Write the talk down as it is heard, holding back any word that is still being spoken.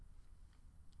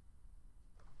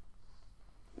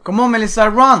Come on, Melissa,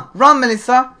 run! Run,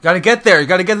 Melissa! Gotta get there. You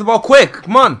gotta get the ball quick.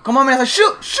 Come on. Come on, Melissa,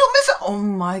 shoot! Shoot, Melissa! Oh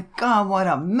my god, what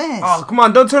a mess! Oh, come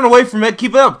on. Don't turn away from it.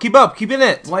 Keep it up. Keep up. Keep in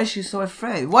it. Why is she so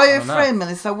afraid? Why are you afraid,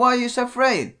 Melissa? Why are you so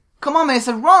afraid? Come on,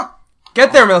 Melissa, run!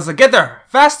 Get there, Melissa. Get there.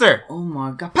 Faster. Oh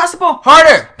my god. Pass the ball!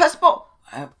 Harder. Pass the ball!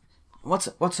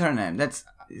 What's her name? Is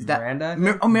that Miranda?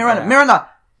 Miranda. Yeah.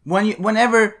 Miranda!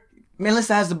 Whenever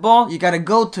Melissa has the ball, you gotta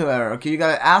go to her, okay? You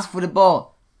gotta ask for the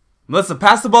ball. Melissa,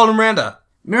 pass the ball to Miranda.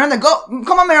 Miranda, go!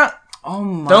 Come on, Miranda! Oh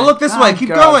my god. Don't look this way. Keep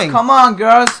girls. going. Come on,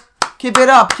 girls. Keep it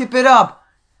up. Keep it up.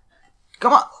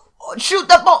 Come on. Oh, shoot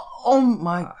that ball. Oh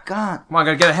my god. Come on,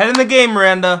 gotta get ahead in the game,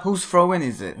 Miranda. Whose throw-in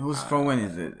is it? Whose throw-in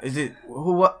is it? Is it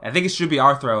who? What? I think it should be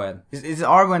our throw-in. Is it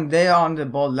our when they are on the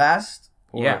ball last?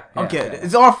 Or? Yeah. Okay. Yeah.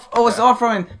 It's our. Oh, it's our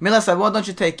throw-in. Melissa, why don't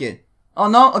you take it? Oh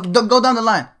no. Okay, go down the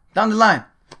line. Down the line.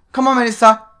 Come on,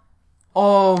 Melissa.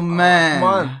 Oh man. Come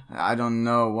on. I don't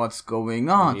know what's going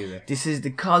on. Me either. This is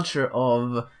the culture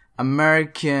of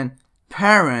American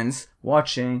parents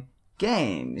watching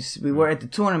games. We were at the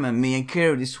tournament, me and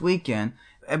Kira, this weekend.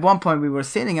 At one point we were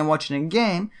sitting and watching a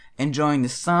game, enjoying the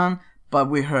sun, but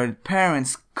we heard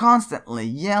parents constantly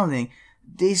yelling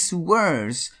these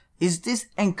words. Is this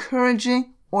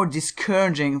encouraging or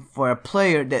discouraging for a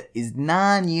player that is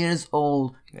 9 years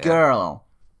old girl?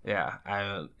 Yeah,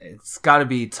 it's got to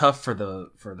be tough for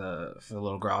the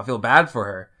little girl. I feel bad for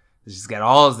her. She's got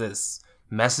all of this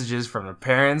messages from the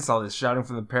parents, all this shouting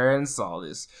from the parents, all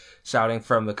this shouting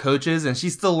from the coaches, and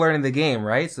she's still learning the game,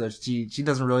 right? So she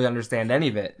doesn't really understand any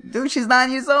of it. Dude, she's 9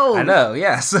 years old. I know,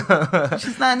 yes.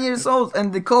 She's 9 years old,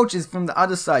 and the coach is from the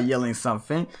other side yelling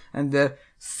something, and the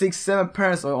 6-7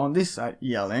 parents are on this side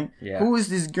yelling. Yeah. Who is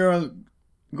this girl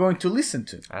going to listen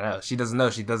to? I know. She doesn't know.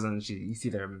 She's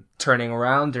either turning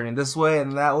around, turning this way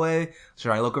and that way.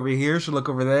 Should I look over here? Should I look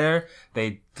over there?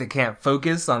 They can't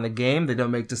focus on the game. They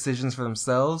don't make decisions for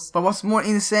themselves. But what's more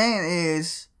insane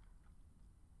is,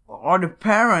 are the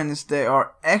parents, they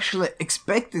are actually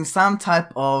expecting some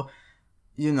type of,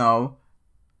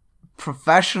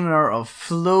 professional or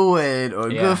fluid or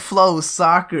good flow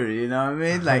soccer, you know what I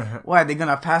mean? Like, why, they're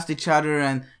gonna pass each other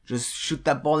and just shoot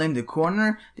that ball in the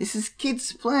corner? This is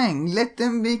kids playing. Let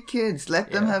them be kids.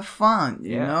 Let them have fun,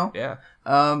 you know? Yeah.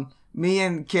 Me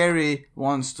and Carrie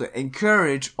wants to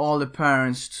encourage all the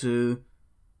parents to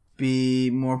be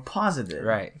more positive.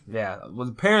 Right. Yeah. What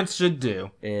the parents should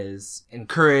do is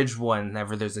encourage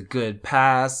whenever there's a good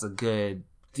pass, a good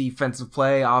defensive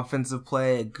play, offensive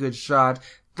play, a good shot.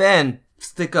 Then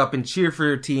stick up and cheer for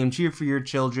your team, cheer for your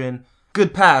children.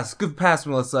 Good pass,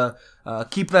 Melissa.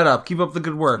 Keep that up. Keep up the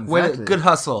good work. Exactly. Good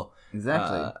hustle.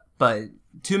 Exactly. But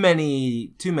too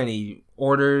many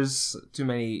orders, too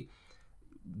many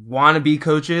wannabe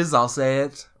coaches, I'll say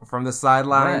it, from the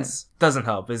sidelines, doesn't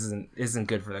help. Isn't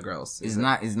good for the girls. It's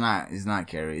not,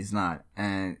 Carrie. It's not.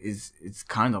 And it's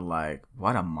kind of like,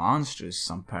 what a monsters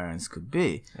some parents could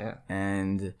be. Yeah.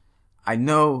 And I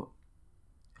know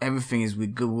everything is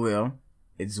with goodwill.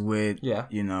 It's with,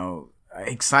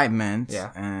 excitement.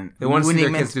 Yeah. And They want to see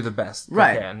their kids do the best.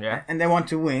 Right. They can, yeah. And they want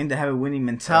to win. They have a winning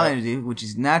mentality, which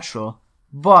is natural.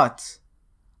 But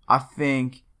I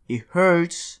think it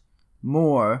hurts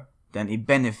more than it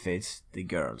benefits the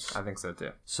girls. I think so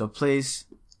too. So please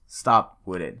stop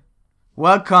with it.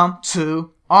 Welcome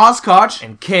to Oscotch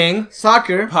And King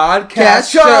Soccer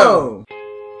Podcast Show.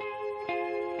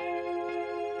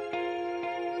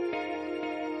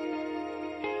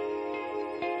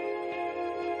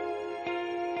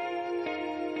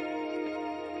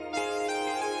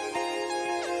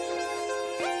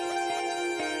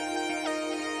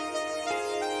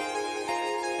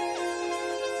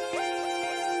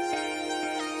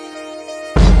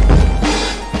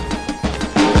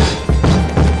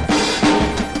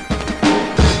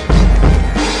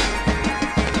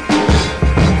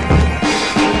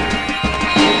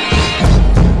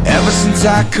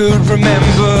 I could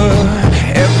remember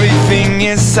everything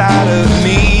inside of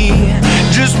me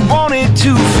just wanted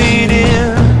to fit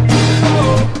in.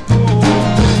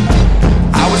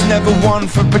 I was never one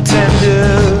for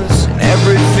pretenders, and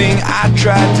everything I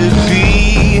tried to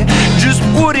be just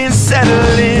wouldn't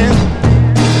settle in.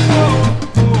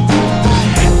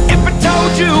 If I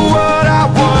told you what I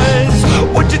was,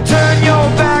 would you turn your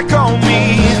back on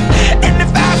me? And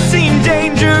if I seemed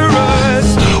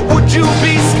dangerous, would you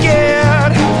be scared?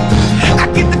 I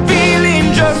get the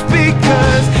feeling just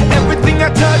because everything I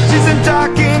touch isn't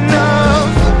dark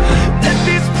enough that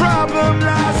this problem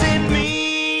lies in me.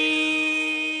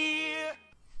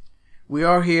 We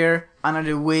are here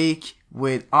another week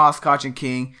with Oscotch and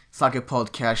King Soccer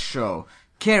Podcast Show.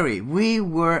 Kerry, we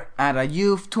were at a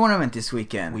youth tournament this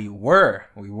weekend. We were.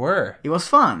 It was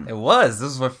fun. It was. This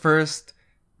was my first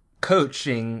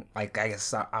coaching, like, I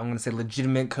guess I'm going to say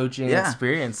legitimate coaching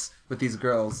experience with these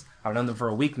girls. I've known them for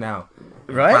a week now.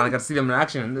 Right? Finally got to see them in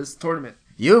action in this tournament.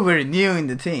 You were new in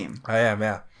the team. I am,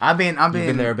 yeah. I've been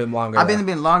there a bit longer. I've been a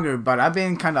bit longer, but I've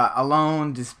been kind of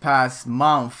alone this past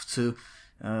month to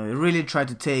really try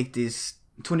to take these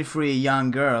 23 young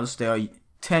girls. They are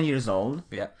 10 years old.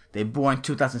 Yeah. They're born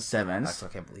 2007. I still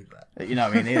can't believe that. You know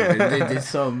what I mean? They're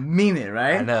so mini,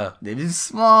 right? I know. They're just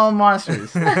small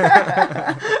monsters. But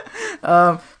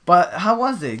how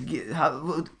was it?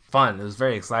 Fun. It was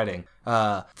very exciting.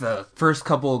 The first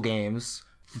couple of games,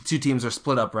 the two teams are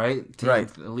split up, right? Right.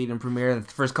 Elite and Premier. And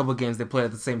the first couple of games they played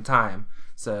at the same time.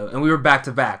 So, and we were back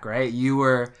to back, right? You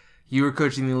were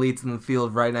coaching the elites in the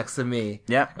field right next to me.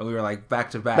 Yeah. And we were like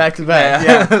back to back. Back to back.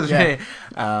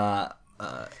 Yeah.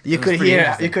 You could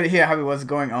hear how it was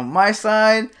going on my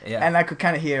side, Yeah. and I could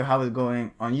kind of hear how it was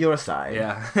going on your side.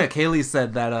 Yeah. Kaylee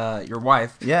said that your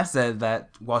wife Yeah. said that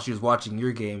while she was watching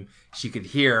your game, she could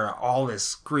hear all this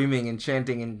screaming and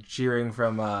chanting and cheering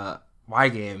from my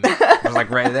game. It was like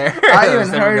right there. I even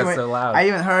heard got so loud. I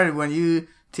even heard when you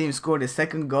team scored the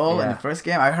second goal in Yeah. the first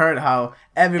game. I heard how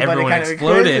everyone kind of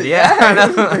exploded. Yeah.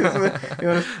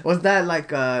 Was that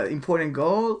like a important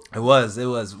goal? It was.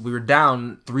 We were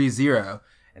down 3-0,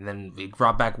 and then we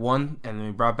brought back one, and then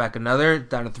we brought back another,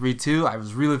 down to 3-2. I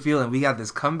was really feeling we got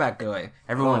this comeback going.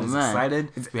 Everyone was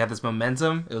excited. We had this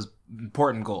momentum. It was an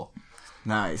important goal.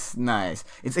 Nice.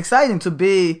 It's exciting to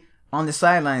be on the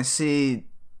sideline, see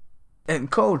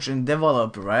and coach and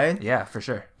develop, right? Yeah, for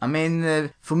sure. I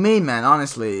mean, for me, man,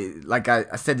 honestly, like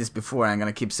I said this before, and I'm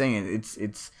gonna keep saying it.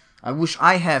 It's. I wish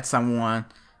I had someone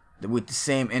with the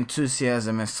same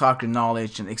enthusiasm and soccer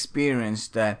knowledge and experience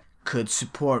that could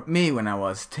support me when I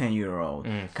was 10-year-old.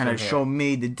 Kind of show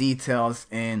me the details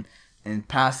in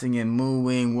passing and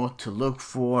moving, what to look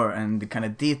for, and the kind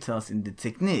of details in the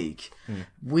technique.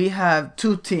 We have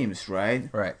two teams, right?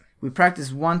 Right. We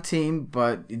practice one team,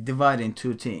 but it divided in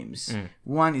two teams.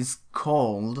 One is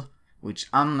called, which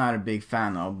I'm not a big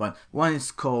fan of, but one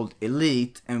is called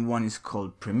Elite and one is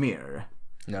called Premier.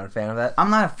 You're not a fan of that?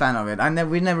 I'm not a fan of it.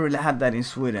 We never really had that in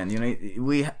Sweden. You know,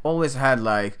 we always had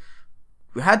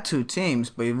we had two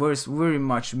teams, but it was very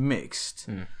much mixed.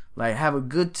 Like have a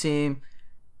good team,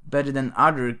 better than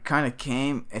other, kind of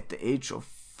came at the age of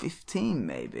 15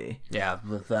 maybe. Yeah,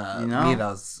 with You know? me that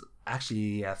was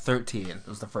actually 13. It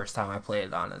was the first time I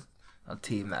played on a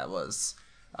team that was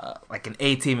like an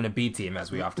A team and a B team,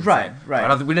 as we often say.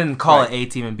 Right. We didn't call it A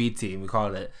team and B team. We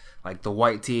called it like the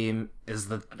white team is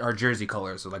our jersey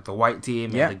colors, so like the white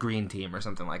team and the green team or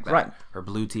something like that. Right. Or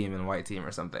blue team and white team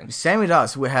or something. Same with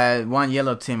us. We had one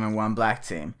yellow team and one black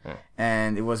team,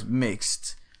 and it was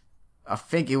mixed. I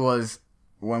think it was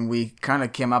when we kind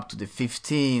of came up to the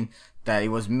 15 that it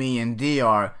was me and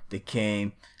DR that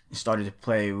came and started to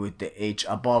play with the age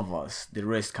above us. The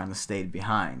rest kind of stayed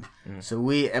behind. So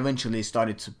we eventually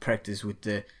started to practice with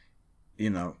the,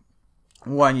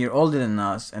 1 year older than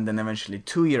us, and then eventually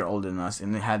 2 year older than us,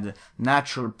 and we had the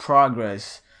natural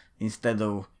progress instead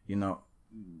of,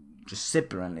 just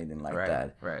separating like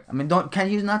that. Right. I mean, can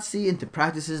you not see in the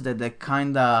practices that they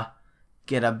kind of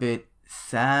get a bit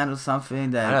sad or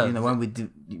something that when we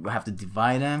have to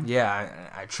divide them? Yeah,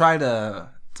 I try to.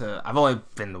 I've only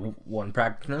been to one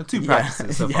practice, two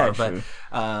practices so far, true.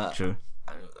 but True.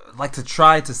 I'd like to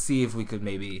try to see if we could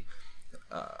maybe,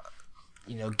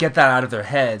 get that out of their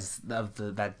heads of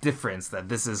that difference. That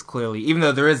this is clearly, even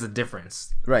though there is a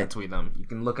difference between them, you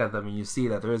can look at them and you see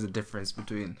that there is a difference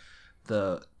between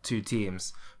the two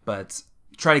teams, but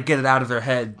try to get it out of their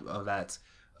head of that.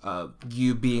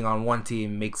 You being on one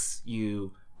team makes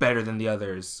you better than the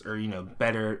others, or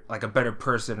better, like a better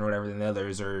person or whatever than the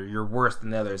others, or you're worse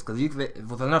than the others, because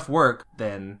with enough work,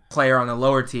 then player on the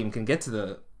lower team can get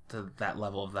to that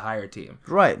level of the higher team,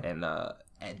 Right. And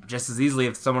just as easily,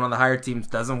 if someone on the higher team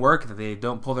doesn't work, if they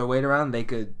don't pull their weight around, they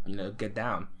could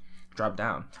drop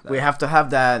down. We have to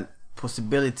have that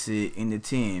possibility in the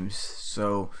teams,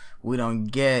 so we don't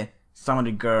get some of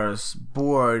the girls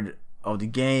bored of the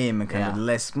game and kind of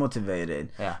less motivated.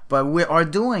 Yeah. But we are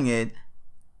doing it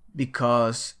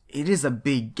because it is a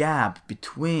big gap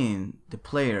between the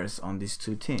players on these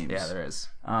two teams. Yeah, there is.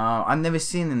 I've never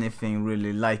seen anything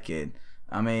really like it.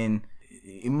 I mean,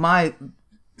 in my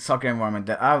soccer environment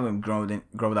that I've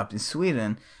grown up in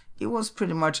Sweden, it was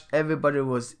pretty much everybody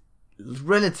was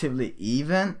relatively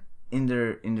even in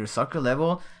their soccer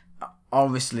level.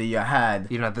 Obviously, you had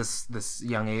Even at this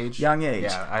young age. young age.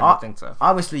 Yeah, I don't think so.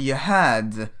 Obviously, you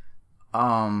had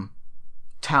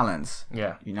talents.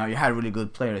 Yeah. You know, you had really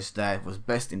good players that was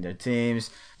best in their teams,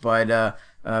 but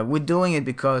we're doing it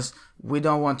because we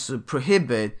don't want to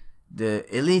prohibit the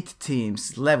elite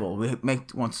teams level. We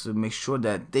want to make sure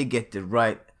that they get the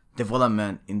right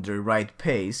development in the right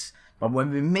pace. But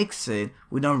when we mix it,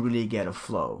 we don't really get a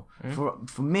flow.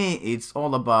 For me, it's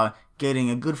all about getting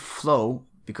a good flow,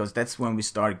 because that's when we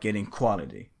start getting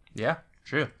quality. Yeah,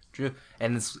 true.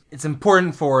 And it's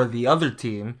important for the other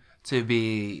team to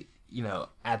be, you know,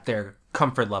 at their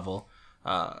comfort level.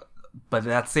 But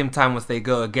at the same time, once they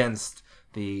go against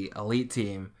the elite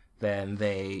team, then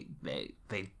they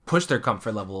push their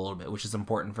comfort level a little bit, which is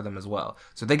important for them as well.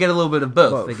 So they get a little bit of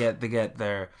both. They get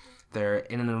they're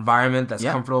in an environment that's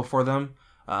comfortable for them.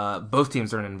 Both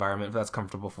teams are in an environment that's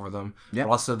comfortable for them. But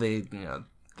also they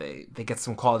get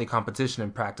some quality competition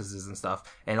in practices and stuff.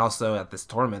 And also at this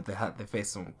tournament, they face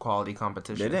some quality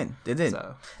competition. They did.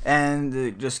 So.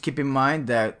 And just keep in mind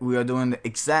that we are doing the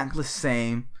exactly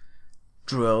same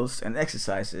drills and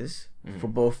exercises for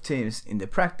both teams in the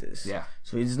practice. Yeah.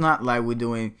 So it's not like we're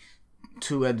doing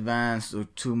too advanced or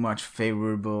too much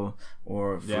favorable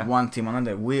or for one team or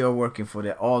another. We are working for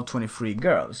the all 23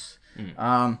 girls.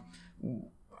 How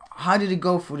did it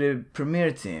go for the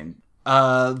premier team?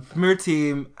 Premier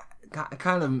team,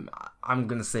 kind of, I'm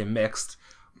going to say mixed.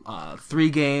 3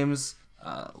 games,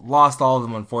 lost all of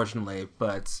them, unfortunately,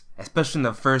 but especially in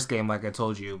the first game, like I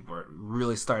told you, we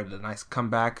really started a nice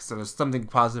comeback, so there's something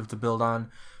positive to build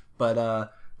on. But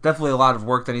definitely a lot of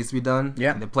work that needs to be done.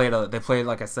 Yeah. And they played,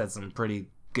 like I said, some pretty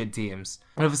good teams.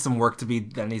 There's some work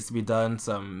that needs to be done,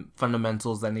 some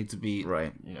fundamentals that need to be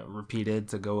repeated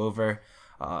to go over.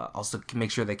 Also, make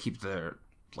sure they keep their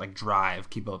drive,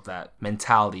 keep up that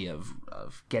mentality of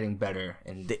getting better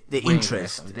and the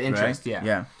interest, right?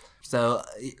 Yeah. So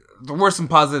there were some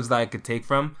positives that I could take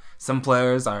from. Some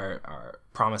players are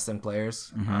promising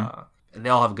players, and they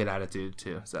all have a good attitude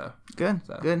too. So good.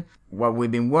 What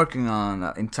we've been working on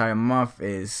entire month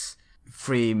is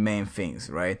 3 main things,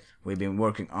 right? We've been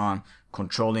working on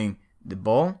controlling the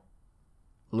ball,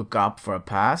 look up for a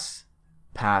pass,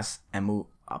 and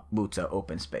move to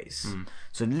open space.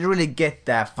 So literally get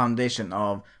that foundation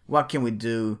of what can we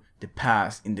do the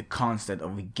pass in the concept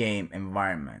of a game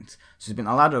environment. So it's been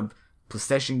a lot of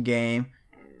possession game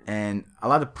and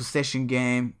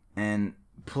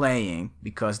playing,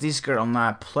 because these girls are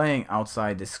not playing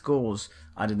outside the schools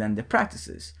other than the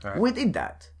practices. Right. We did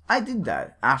that. I did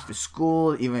that after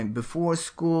school, even before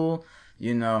school,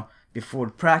 before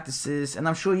practices, and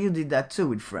I'm sure you did that too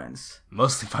with friends.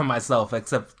 Mostly by myself,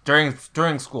 except during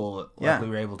school, we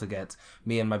were able to get,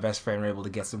 me and my best friend were able to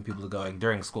get some people going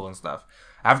during school and stuff.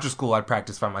 After school, I'd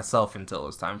practice by myself until it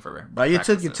was time for But you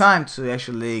took your time to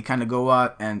actually kind of go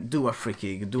out and do a free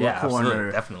kick, do a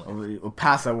corner, definitely. Or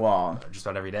pass a wall. Just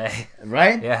about every day.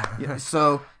 Right? Yeah.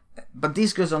 So, but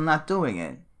these girls are not doing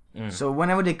it. So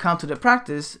whenever they come to the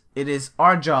practice, it is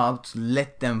our job to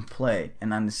let them play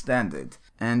and understand it.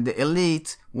 And the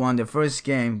elite won the first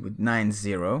game with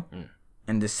 9-0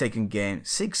 and the second game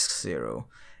 6-0.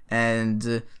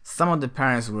 And some of the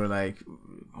parents were like,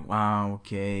 wow,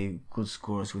 okay, good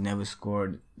scores. We never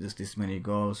scored this many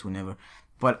goals.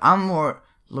 But I'm not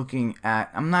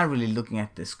really looking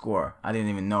at the score. I didn't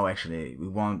even know actually we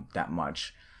won that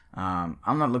much. I'm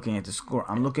not looking at the score.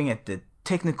 I'm looking at the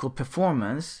technical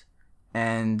performance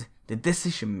and the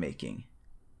decision making.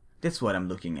 That's what I'm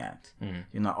looking at.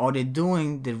 Are they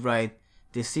doing the right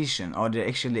decision? Are they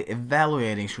actually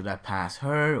evaluating, should I pass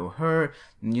her or her?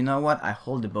 And you know what? I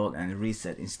hold the ball and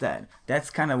reset instead. That's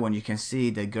kind of when you can see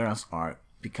the girls are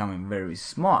becoming very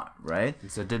smart, right?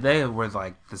 So did they,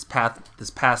 this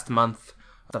past month,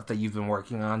 stuff that you've been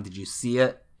working on, did you see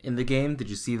it in the game? Did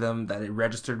you see them, that it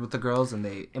registered with the girls and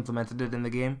they implemented it in the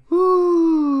game?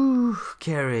 Ooh,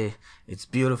 Carrie, it's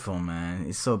beautiful, man.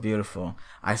 It's so beautiful.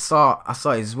 I saw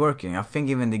it's working. I think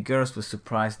even the girls were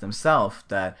surprised themselves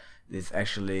that it's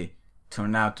actually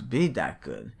turned out to be that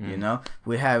good.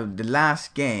 We have the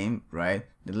last game, right?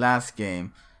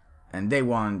 And they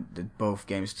won both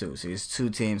games too. So it's 2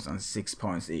 teams on 6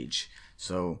 points each.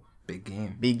 So big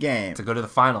game to go to the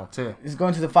final too. It's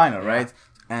going to the final, right?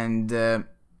 And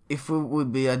if it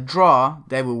would be a draw,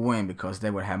 they would win because they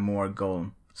would have more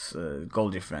goal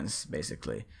difference,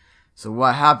 basically. So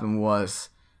what happened was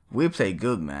we played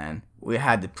good, man. We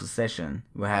had the possession.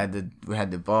 We had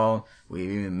the ball. We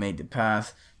even made the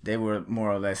pass. They were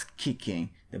more or less kicking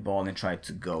the ball and tried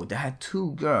to go. They had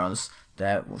 2 girls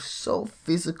that were so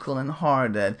physical and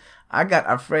hard that I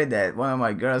got afraid that one of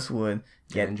my girls would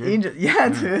get injured. Yeah,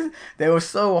 dude. They were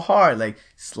so hard, like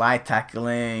slide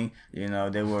tackling.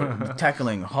 They were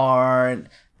tackling hard,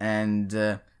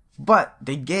 and but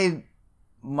they gave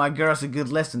my girls a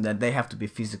good lesson that they have to be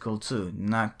physical too.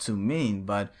 Not too mean,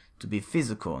 but to be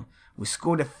physical. We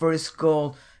scored the first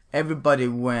goal. Everybody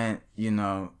went,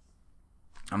 I'm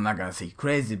not gonna say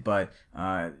crazy, but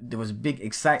there was big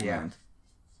excitement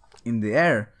in the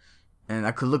air. And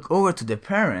I could look over to the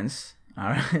parents,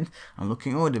 alright? I'm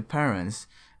looking over the parents,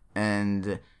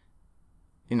 and,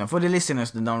 for the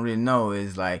listeners that don't really know,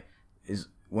 is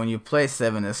when you play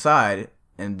 7-a-side,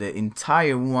 and the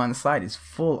entire one side is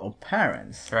full of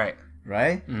parents. Right.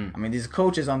 Right? I mean, there's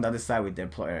coaches on the other side with their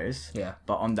players. Yeah.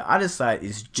 But on the other side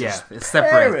is just it's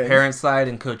separate. Parent side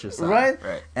and coach's side. Right?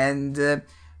 Right. And there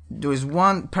was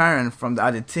one parent from the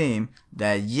other team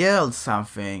that yelled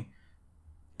something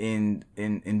in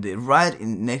the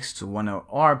next to one of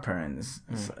our parents'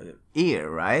 ear,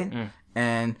 right?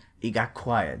 And it got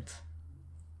quiet.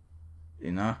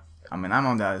 I mean, I'm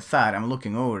on the other side. I'm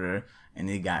looking over there, and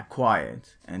it got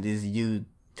quiet. And these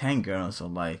U10 girls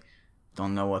are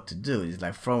don't know what to do. It's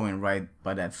throwing right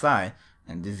by that side.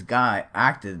 And this guy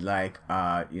acted like,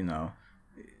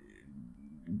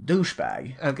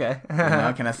 douchebag. Okay.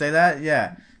 Can I say that?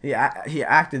 Yeah. He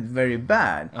acted very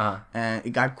bad. And it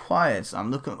got quiet. So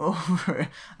I'm looking over.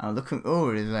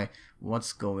 It's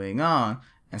what's going on?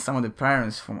 And some of the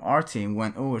parents from our team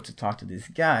went over to talk to this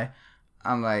guy.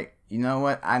 I'm like, you know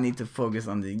what? I need to focus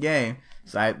on the game.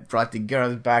 So I brought the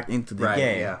girls back into the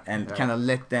game and kind of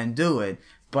let them do it.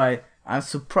 But I'm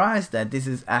surprised that this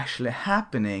is actually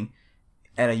happening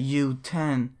at a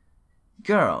U10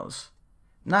 girls.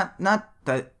 Not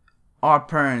that our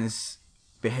parents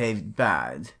behaved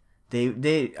bad.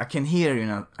 I can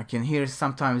hear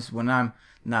sometimes when I'm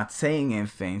not saying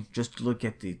anything, just look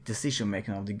at the decision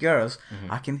making of the girls,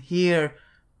 I can hear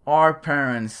our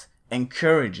parents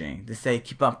encouraging. They say,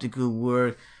 keep up the good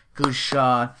work, good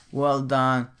shot, well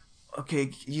done.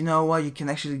 Okay, you know what? You can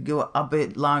actually go a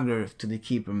bit longer to the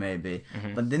keeper maybe.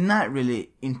 But they're not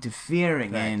really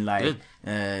interfering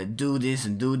and do this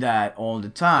and do that all the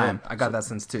time. Good. I got that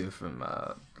sense too from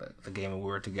the game when we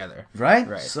were together. Right?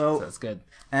 Right. So that's good.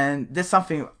 And that's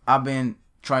something I've been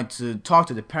trying to talk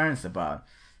to the parents about.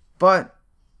 But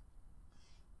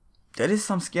there is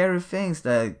some scary things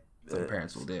that some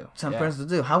parents will do. Parents will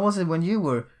do. How was it when you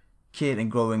were a kid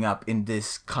and growing up in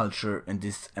this culture, in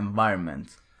this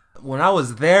environment? When I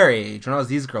was their age, when I was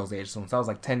these girls' age, so once I was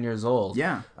 10 years old,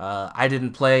 I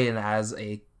didn't play in as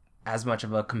much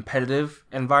of a competitive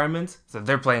environment. So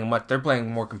they're playing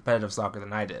more competitive soccer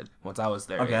than I did once I was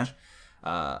their age.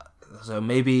 So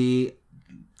maybe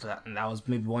that was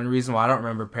maybe one reason why I don't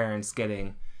remember parents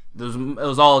getting. It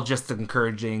was all just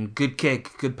encouraging, good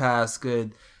kick, good pass,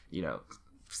 good,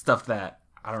 stuff that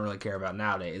I don't really care about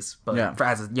nowadays. But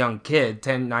as a young kid,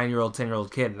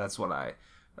 10-year-old kid, that's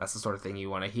the sort of thing you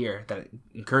want to hear that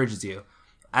encourages you.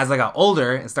 As I got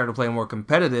older and started playing more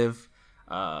competitive,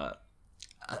 for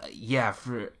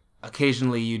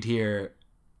occasionally you'd hear.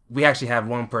 We actually had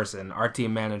one person, our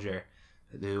team manager,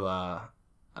 who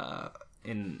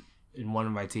in one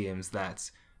of my teams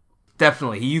that's.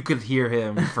 Definitely, you could hear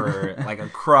him for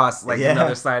across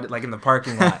another side, in the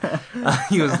parking lot.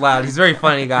 He was loud. He's a very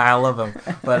funny guy. I love him.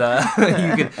 But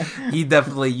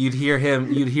you'd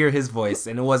hear his voice,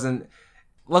 and it wasn't.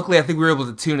 Luckily, I think we were able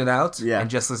to tune it out and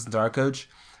just listen to our coach.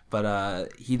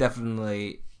 But he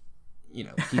definitely,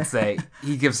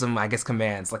 he'd give some, I guess,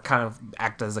 commands, kind of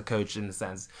act as a coach in a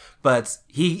sense. But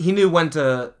he knew when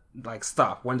to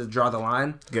stop, when to draw the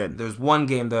line. Good. There's one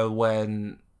game though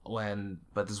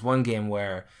but there's one game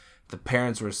where the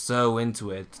parents were so into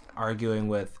it, arguing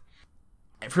with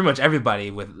pretty much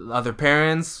everybody, with other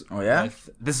parents. Oh yeah.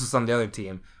 This was on the other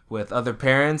team, with other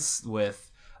parents,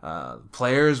 with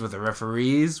players, with the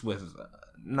referees, with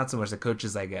not so much the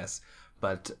coaches, I guess.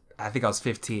 But I think I was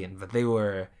 15. But they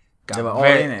were all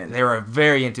in it. They were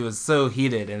very into it. It was so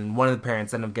heated, and one of the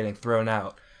parents ended up getting thrown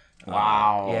out.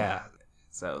 Wow. Yeah.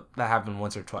 So that happened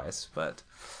once or twice, but.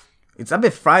 It's a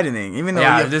bit frightening, even though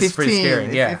you're 15. Pretty scary.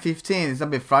 If you're 15, it's a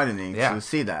bit frightening to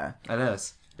see that. It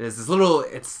is. It's this little.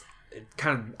 It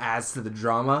kind of adds to the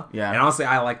drama. Yeah. And honestly,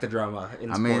 I like the drama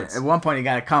in sports. I mean, at one point you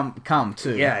gotta come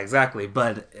too. Yeah, exactly.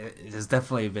 But it is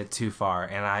definitely a bit too far,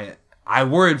 and I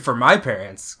worried for my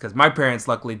parents, because my parents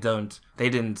luckily didn't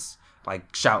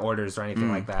shout orders or anything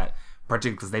like that.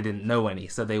 Particularly because they didn't know any,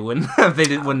 so they wouldn't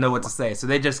know what to say. So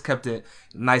they just kept it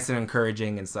nice and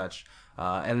encouraging and such.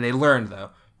 And they learned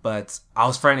though. But I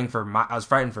was frightened for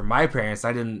my parents.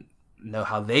 I didn't know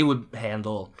how they would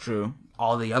handle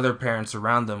all the other parents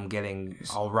around them getting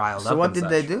all riled up. So what did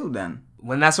they do then?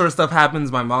 When that sort of stuff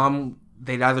happens,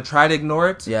 they'd either try to ignore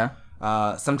it. Yeah.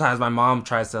 Sometimes my mom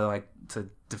tries to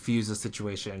diffuse the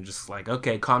situation. Just like,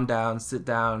 okay, calm down, sit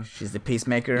down. She's the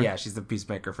peacemaker. Yeah, she's the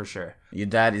peacemaker for sure. Your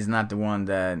dad is not the one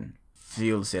that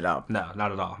fuels it up. No,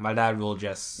 not at all. My dad will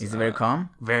just... Is he very calm?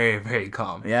 Very, very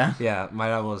calm. Yeah? Yeah, my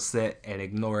dad will sit and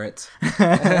ignore it.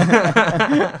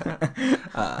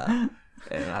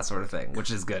 And that sort of thing,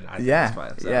 which is good. I think Yeah, it's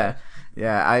fine, so.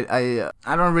 yeah.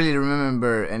 I don't really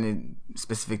remember any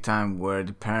specific time where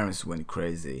the parents went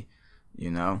crazy,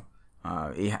 you know.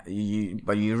 But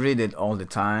you read it all the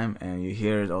time and you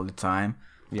hear it all the time.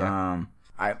 Yeah.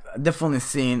 I definitely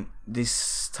seen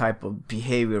this type of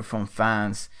behavior from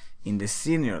fans in the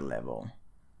senior level.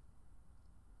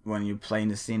 When you play in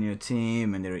the senior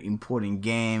team and they're importing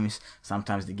games,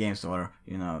 sometimes the games are,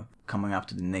 coming up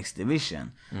to the next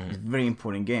division. It's very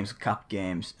important games, cup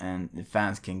games, and the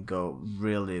fans can go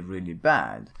really, really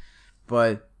bad.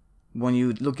 But when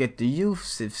you look at the youth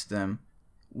system,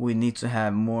 we need to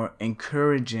have more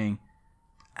encouraging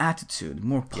attitude,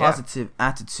 more positive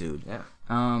attitude. Yeah.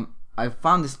 I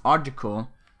found this article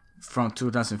from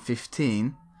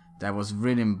 2015 that was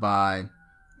written by,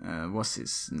 what's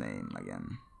his name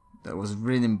again? That was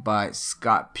written by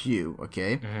Scott Pugh,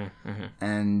 okay?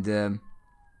 And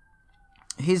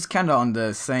he's kind of on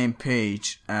the same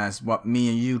page as what me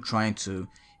and you trying to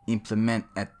implement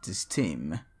at this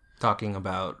team. Talking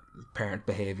about parent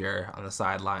behavior on the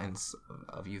sidelines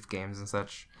of youth games and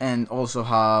such. And also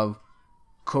how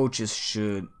coaches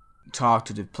should talk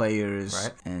to the players,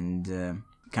 right, and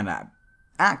kind of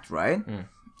act, right?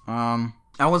 I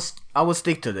will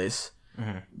stick to this,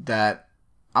 that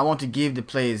I want to give the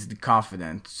players the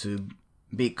confidence to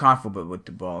be comfortable with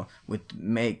the ball,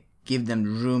 give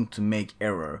them room to make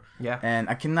error. Yeah. And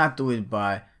I cannot do it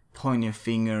by pointing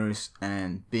fingers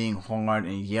and being hard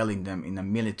and yelling them in a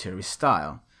military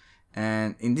style.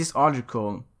 And in this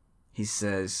article, he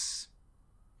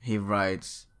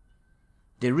writes,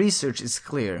 the research is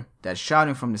clear that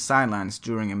shouting from the sidelines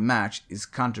during a match is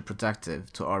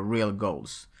counterproductive to our real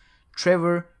goals.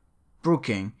 Trevor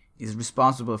Brooking is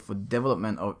responsible for the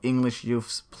development of English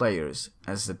youth players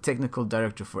as the technical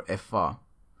director for FA.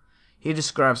 He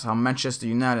describes how Manchester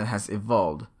United has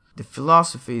evolved. The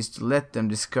philosophy is to let them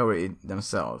discover it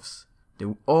themselves.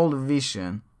 The old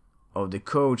vision of the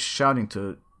coach shouting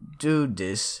to do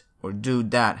this or do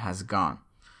that has gone.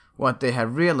 What they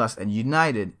have realized at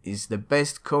United is the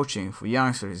best coaching for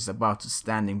youngsters is about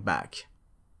standing back.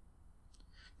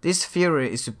 This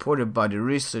theory is supported by the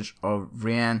research of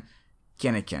Ryan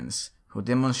Kennekens, who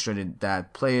demonstrated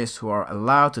that players who are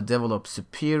allowed to develop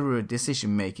superior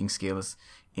decision-making skills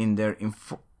in their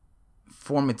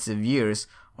formative years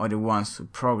are the ones who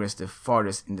progress the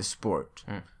farthest in the sport.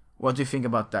 What do you think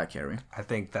about that, Kerry? I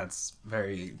think that's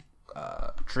very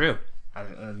true.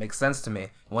 It makes sense to me.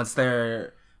 Once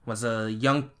a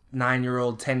young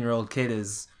 9-year-old, 10-year-old kid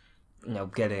is,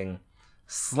 getting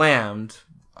slammed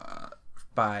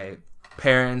by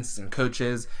parents and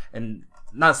coaches, and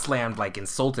not slammed like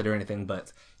insulted or anything,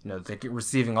 but they're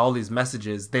receiving all these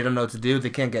messages, they don't know what to do, they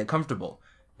can't get comfortable.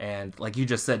 And like you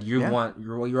just said, what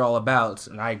you're all about,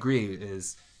 and I agree,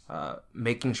 is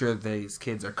making sure these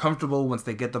kids are comfortable once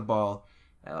they get the ball.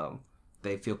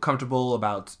 They feel comfortable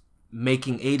about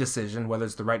making a decision, whether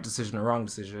it's the right decision or wrong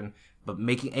decision, but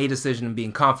making a decision and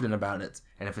being confident about it.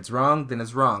 And if it's wrong, then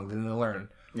it's wrong. Then they'll learn.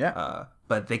 Yeah.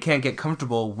 But they can't get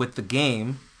comfortable with the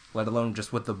game, let alone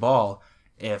just with the ball,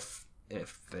 if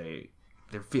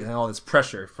they're feeling all this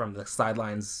pressure from the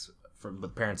sidelines, from the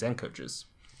parents and coaches.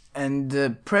 And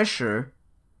the pressure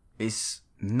is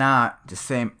not the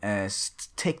same as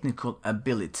technical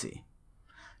ability.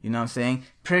 You know what I'm saying?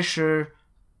 Pressure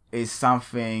is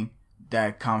something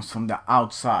that comes from the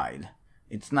outside.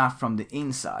 It's not from the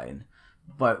inside.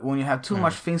 But when you have too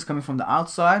much things coming from the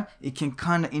outside, it can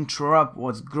kind of interrupt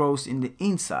what grows in the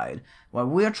inside. What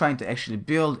we are trying to actually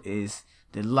build is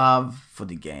the love for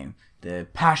the game, the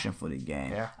passion for the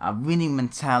game, a winning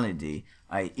mentality,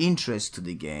 an interest to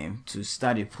the game, to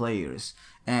study players.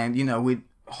 And, with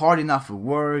hard enough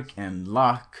work and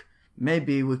luck,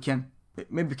 maybe we can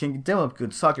develop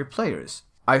good soccer players.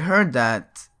 I heard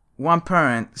that one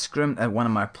parent screamed at one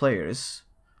of my players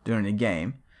during the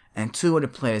game, and two of the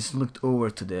players looked over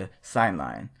to the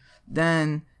sideline.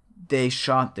 Then they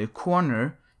shot their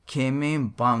corner, came in,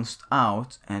 bounced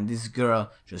out, and this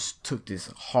girl just took this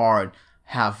hard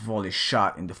half-volley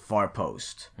shot in the far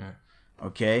post.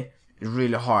 Okay?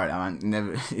 Really hard.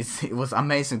 It was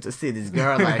amazing to see this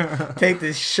girl take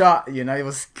this shot, it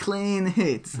was clean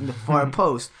hits in the far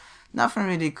post. Nothing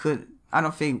really I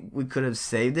don't think we could have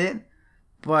saved it,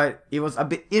 but it was a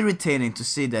bit irritating to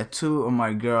see that two of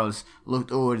my girls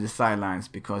looked over the sidelines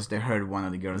because they heard one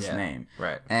of the girls' name.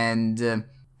 Right. And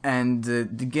And the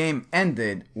game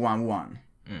ended 1-1.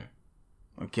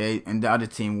 Okay, and the other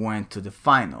team went to the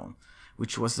final,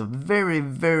 which was a very,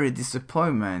 very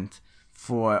disappointment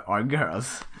for our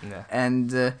girls. Yeah.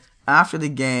 And after the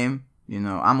game, you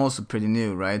know, I'm also pretty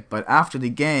new, right? But after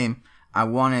the game, I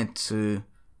wanted to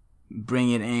bring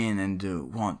it in and do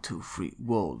 1, 2, 3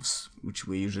 wolves, which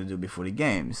we usually do before the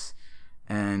games.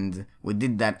 And we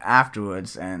did that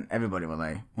afterwards, and everybody was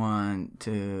like, 1,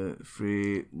 2,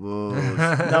 3 wolves.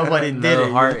 Nobody did No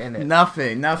it. heart in it.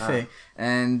 Nothing.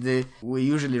 And we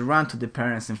usually run to the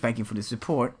parents and thank you for the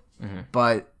support,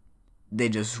 but they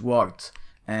just walked.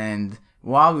 And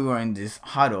while we were in this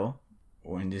huddle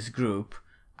or in this group,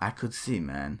 I could see,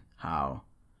 man, how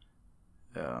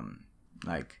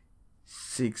like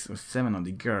 6 or 7 of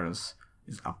the girls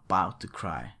is about to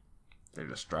cry. They're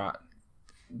distraught.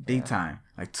 Big time.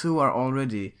 Like 2 are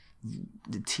already,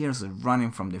 the tears are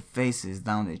running from their faces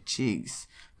down their cheeks.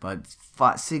 But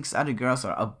 6 other girls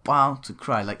are about to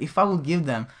cry. Like if I would give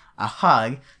them a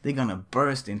hug, they're gonna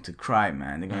burst into cry,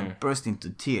 man. They're gonna burst into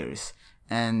tears.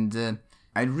 And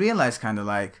I realized kind of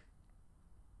like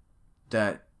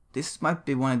that this might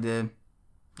be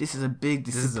this is a big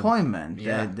disappointment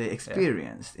that they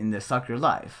experienced in their soccer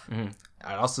life.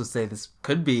 I'd also say this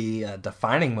could be a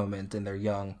defining moment in their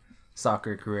young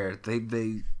soccer career.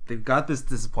 They've got this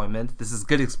disappointment. This is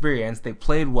good experience. They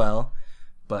played well,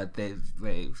 but they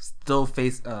still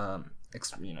face the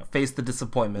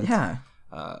disappointment. Yeah.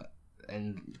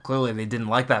 And clearly they didn't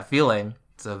like that feeling.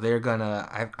 So they're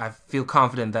gonna. I feel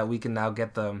confident that we can now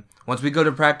get them. Once we go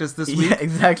to practice this week, Yeah,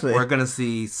 exactly. we're gonna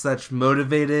see such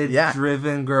motivated, Yeah.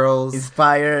 driven girls,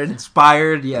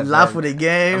 Inspired. Yeah, Love for the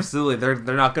game. Absolutely,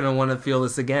 they're not gonna want to feel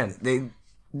this again. They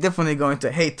definitely going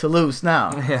to hate Toulouse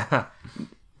now. Yeah,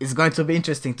 It's going to be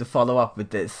interesting to follow up with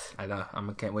this. I know.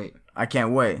 I can't wait. I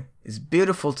can't wait. It's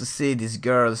beautiful to see these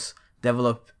girls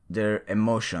develop their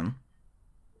emotion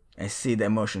and see the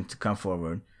emotion to come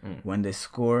forward when they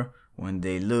score, when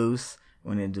they lose,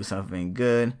 when they do something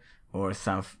good, or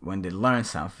when they learn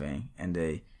something and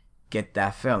they get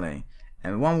that feeling.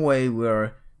 And one way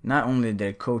we're not only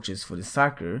their coaches for the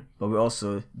soccer, but we're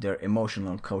also their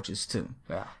emotional coaches too.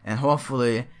 Yeah. And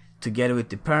hopefully, together with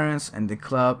the parents and the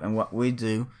club and what we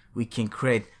do, we can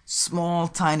create small,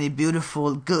 tiny,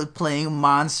 beautiful, good playing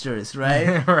monsters,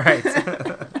 right? Right.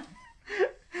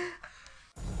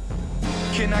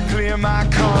 Can I clear my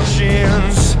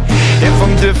conscience if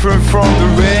I'm different from the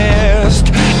rest?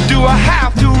 Do I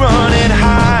have to run and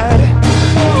hide?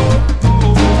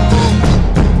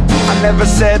 I never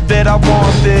said that I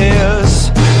want this.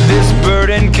 This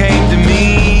burden came to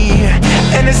me,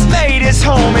 and it's made its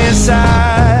home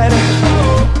inside.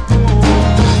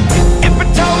 If I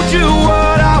told you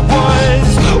what I was,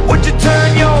 would you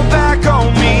turn your back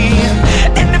on me?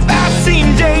 And if I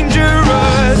seem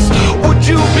dangerous, would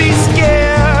you be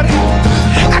scared?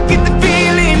 I get the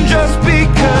feeling just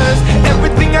because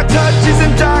everything I touch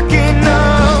isn't dark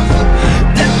enough,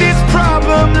 that this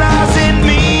problem lies in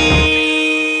me.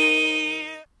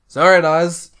 So, alright,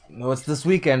 Oz. No, it's this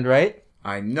weekend, right?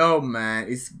 I know, man.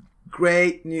 It's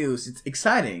great news. It's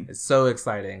exciting. It's so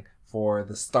exciting for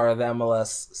the start of the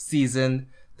MLS season,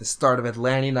 the start of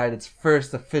Atlanta United's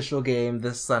first official game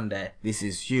this Sunday. This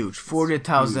is huge.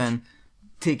 40,000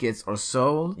 tickets are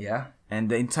sold. Yeah. And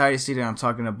the entire city, I'm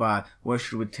talking about what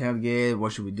should we tailgate,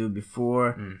 what should we do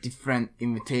before, different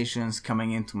invitations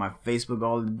coming into my Facebook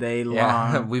all day long.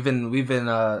 Yeah, we've been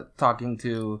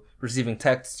receiving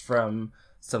texts from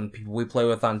some people we play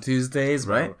with on Tuesdays.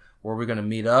 Right. Where we're gonna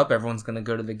meet up. Everyone's gonna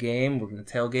go to the game. We're gonna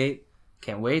tailgate.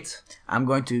 Can't wait. I'm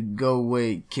going to go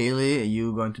with Kaylee, and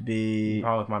you're going to be...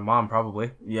 Probably with my mom,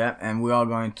 probably. Yeah, and we're all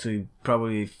going to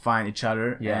probably find each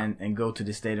other Yeah. and go to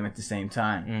the stadium at the same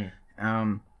time.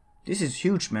 This is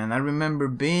huge, man. I remember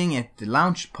being at the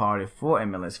launch party for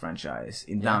MLS franchise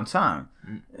in downtown,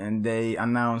 and they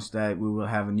announced that we will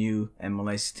have a new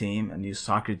MLS team, a new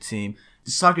soccer team.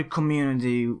 The soccer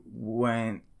community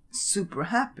went super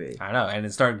happy. I know, and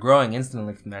it started growing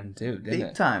instantly from then too, didn't Big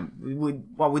it? time.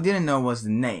 What we didn't know was the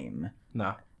name.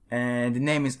 No. And the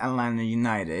name is Atlanta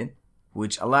United,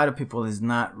 which a lot of people is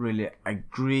not really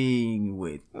agreeing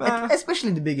with, especially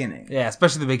in the beginning. Yeah,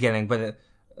 especially the beginning, but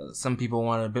some people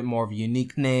want a bit more of a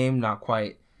unique name, not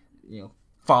quite,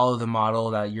 follow the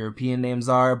model that European names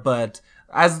are. But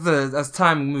as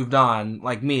time moved on,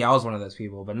 like me, I was one of those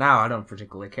people. But now I don't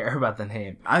particularly care about the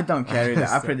name. I don't care either.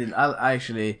 I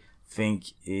actually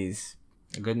think is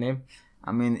A good name.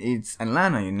 I mean, it's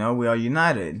Atlanta. We are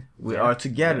united. We are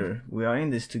together. We are in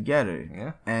this together.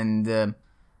 Yeah. And I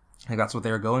think that's what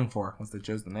they were going for once they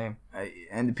chose the name.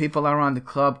 and the people around the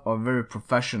club are very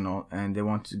professional, and they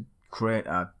want to create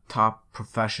a top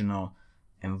professional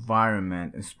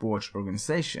environment and sports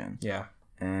organization. Yeah.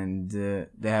 And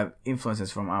they have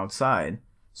influences from outside.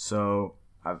 So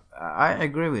I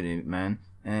agree with it, man.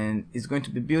 And it's going to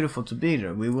be beautiful to be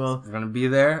there. We're going to be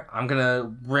there. I'm going to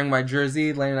bring my jersey,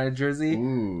 Atlanta United jersey.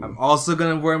 Ooh. I'm also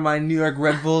going to wear my New York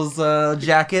Red Bulls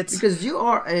jacket. Because you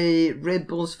are a Red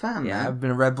Bulls fan, yeah, man. I've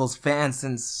been a Red Bulls fan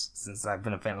since I've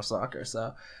been a fan of soccer.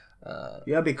 So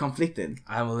you're a bit conflicted.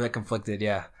 I'm a bit conflicted,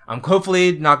 yeah. I'm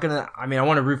hopefully not going to... I mean, I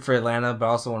want to root for Atlanta, but I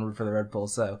also want to root for the Red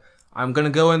Bulls. So I'm going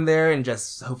to go in there and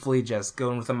hopefully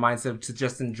go in with a mindset to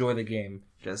just enjoy the game.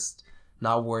 Just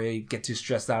not worry, get too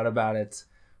stressed out about it.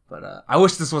 But I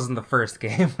wish this wasn't the first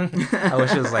game. I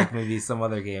wish it was like maybe some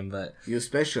other game, but... You're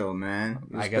special, man.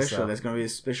 You're I special. guess so. That's going to be a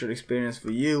special experience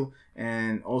for you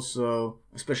and also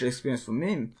a special experience for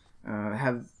me.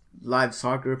 Have live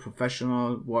soccer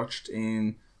professional watched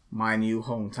in my new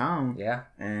hometown. Yeah.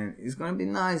 And it's going to be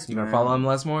nice, You man. gonna follow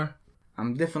MLS more?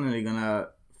 I'm definitely going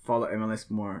to follow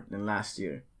MLS more than last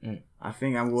year. I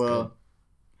think I will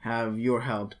have your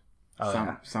help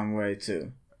some way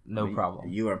too. No problem.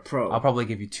 You are pro. I'll probably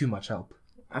give you too much help.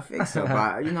 I think so, but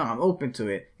I'm open to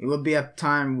it. It will be a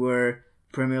time where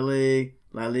Premier League,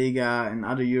 La Liga, and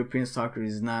other European soccer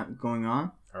is not going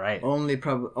on. All right. Only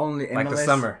MLS. Like the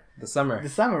summer. The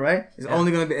summer, right? It's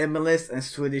only going to be MLS and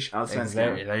Swedish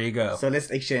Allsvenskan. There you go. So let's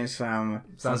exchange some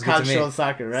Sounds good to me. cultural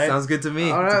soccer, right? Sounds good to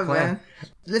me. All It's a right, plan. man.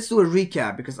 Let's do a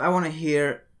recap because I want to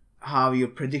hear how your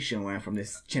prediction went from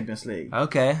this Champions League.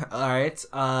 Okay. All right.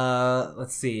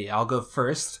 Let's see. I'll go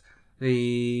first.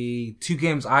 The two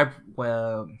games I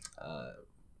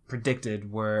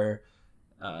predicted were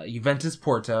Juventus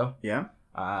Porto. Yeah.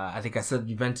 I think I said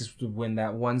Juventus would win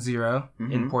that 1-0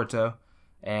 in Porto.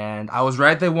 And I was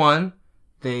right, they won.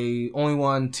 They only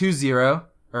won 2-0.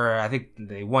 Or I think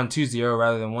they won 2-0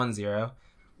 rather than 1-0.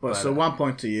 But so 1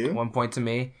 point to you. 1 point to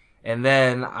me. And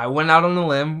then I went out on a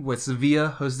limb with Sevilla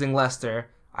hosting Leicester.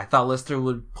 I thought Leicester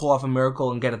would pull off a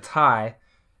miracle and get a tie.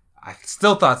 I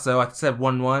still thought so. I said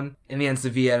 1-1. In the end,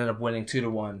 Sevilla ended up winning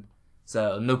 2-1.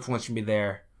 So no points for me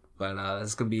there. But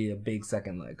it's going to be a big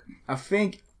second leg. I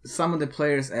think some of the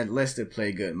players at Leicester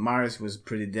play good. Maris was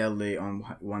pretty deadly on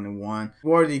 1-1.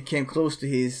 Wardy came close to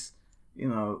his,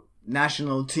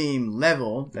 national team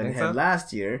level that he had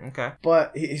last year. Okay.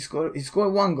 But he scored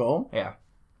 1 goal. Yeah.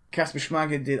 Kasper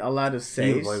Schmeichel did a lot of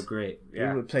saves. He was great. Yeah.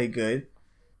 He would play good.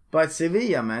 But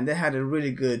Sevilla, man, they had a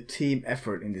really good team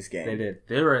effort in this game. They did.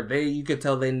 You could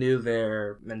tell they knew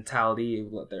their mentality,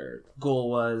 what their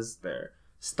goal was, their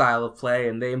style of play,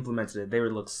 and they implemented it. They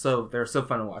were so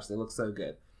fun to watch. They looked so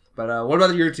good. But what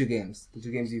about your two games? The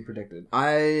two games you predicted?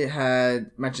 I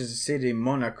had Manchester City,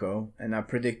 Monaco, and I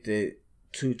predicted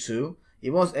 2-2.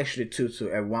 It was actually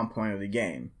 2-2 at one point of the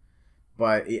game,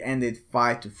 but it ended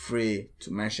 5-3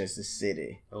 to Manchester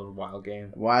City. That was a wild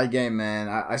game. Wild game, man.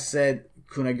 I said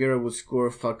Kunagura would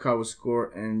score, Falcao would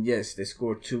score, and yes, they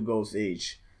scored 2 goals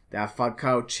each. That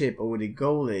Falcao chip over the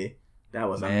goalie, that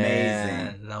was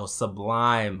amazing. That was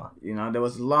sublime. There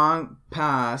was a long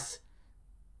pass,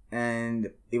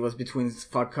 and it was between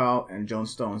Falcao and John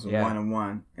Stones,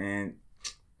 1-on-1, and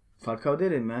Falcao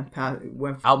did it, man.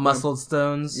 Out-muscled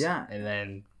Stones. Yeah. And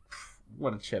then,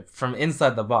 what a chip. From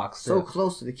inside the box. So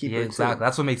close to the keeper, Yeah, exactly. too.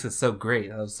 That's what makes it so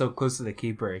great. I was so close to the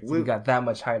keeper. We got that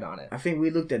much height on it. I think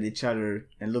we looked at each other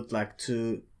and looked like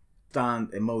 2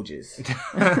 stunned emojis.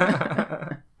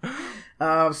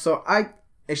 So I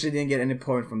actually didn't get any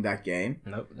point from that game.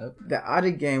 Nope. The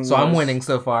other game So I'm winning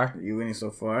so far. You're winning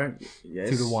so far. Yes.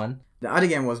 2-1. The other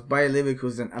game was Bayer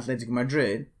Leverkusen, Atletico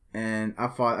Madrid. And I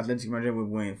thought Atletico Madrid would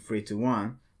win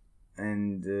 3-1.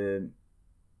 And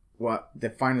the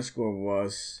final score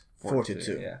was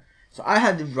 4-2. Yeah. So I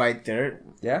had it right there.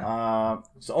 Yeah.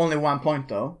 So only 1 point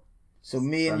though. So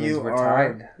me and you we're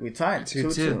are tied.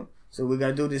 2-2. So we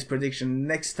gotta do this prediction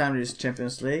next time there's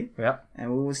Champions League. Yep. And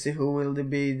we will see who will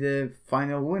be the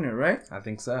final winner, right? I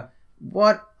think so.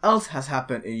 What else has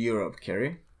happened in Europe,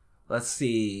 Kerry? Let's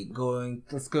see.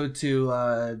 Let's go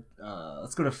to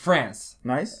France.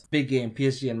 Nice. Big game,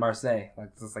 PSG and Marseille.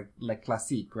 It's like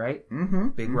classique, right? Mm-hmm.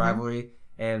 Big rivalry,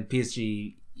 and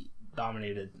PSG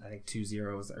dominated. I think 2-0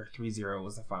 or 3-0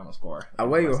 was the final score.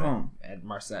 Away or home? At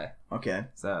Marseille. Okay.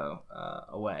 So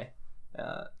away.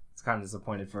 It's kind of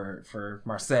disappointed for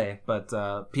Marseille, but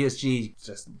PSG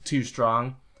just too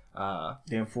strong.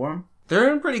 They in form?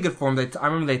 They're in pretty good form. I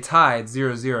remember they tied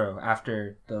 0-0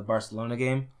 after the Barcelona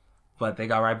game, but they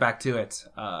got right back to it.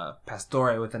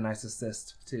 Pastore with a nice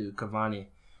assist to Cavani.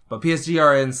 But PSG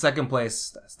are in second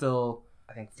place, still,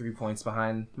 I think, 3 points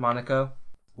behind Monaco.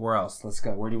 Where else? Let's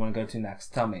go. Where do you want to go to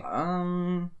next? Tell me.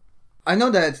 I know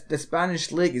that the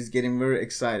Spanish league is getting very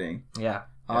exciting. Yeah.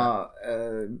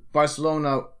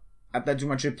 Barcelona, Atletico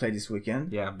Madrid played this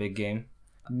weekend. Yeah, big game.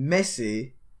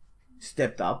 Messi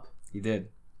stepped up. He did.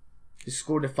 He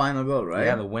scored the final goal, right?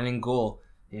 Yeah, the winning goal.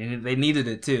 They needed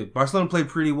it too. Barcelona played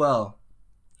pretty well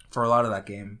for a lot of that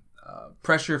game.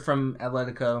 Pressure from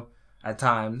Atletico at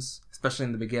times, especially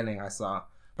in the beginning, I saw.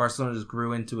 Barcelona just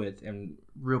grew into it and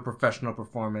real professional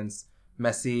performance.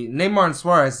 Messi, Neymar and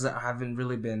Suarez haven't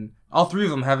really been, all three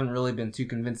of them haven't really been too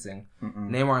convincing.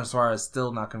 Neymar and Suarez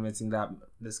still not convincing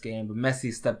this game, but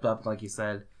Messi stepped up, like you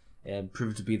said, and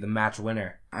proved to be the match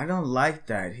winner. I don't like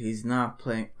that he's not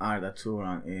playing Arda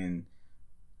Turan in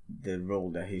the role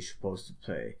that he's supposed to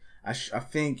play. I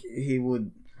think he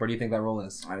would. Where do you think that role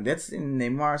is? I mean, that's in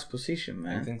Neymar's position,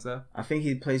 man. You think so? I think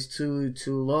he plays too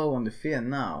low on the field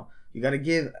now. You gotta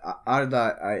give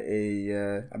Arda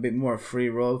a bit more free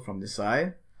role from the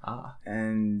side.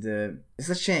 And it's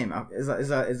a shame. As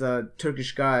a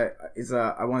Turkish guy,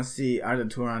 I want to see Arda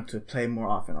Turan to play more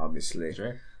often. Obviously,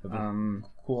 Sure.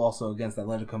 Cool. Also against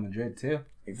Atletico Madrid too.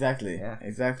 Exactly. Yeah.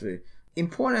 Exactly.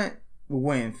 Important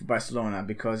win for Barcelona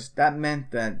because that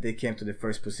meant that they came to the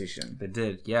first position. They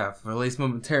did. Yeah. For at least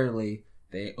momentarily,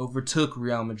 they overtook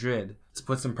Real Madrid to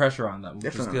put some pressure on them,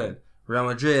 which was good. Real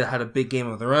Madrid had a big game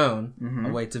of their own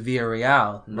away to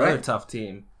Villarreal, another tough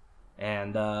team,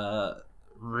 and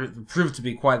proved to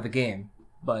be quite the game.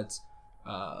 But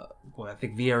I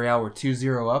think Villarreal were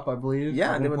 2-0 up, I believe.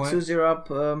 Yeah, they were 2-0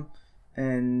 up,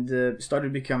 and started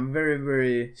to become very,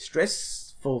 very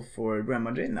stressful for Real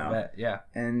Madrid now. Yeah.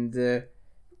 And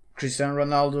Cristiano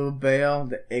Ronaldo, Bale,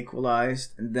 they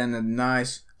equalized, and then a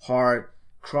nice hard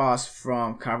cross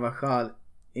from Carvajal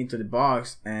into the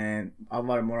box, and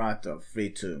Alvaro Morata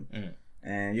 3-2.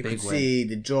 And you could see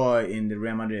the joy in the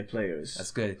Real Madrid players.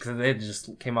 That's good because they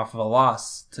just came off of a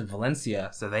loss to Valencia,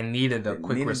 so they needed a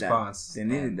quick response. They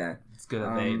needed that. It's good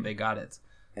that they got it.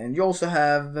 And you also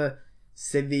have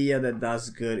Sevilla that does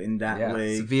good in that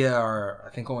league. Sevilla are,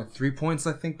 I think, only 3 points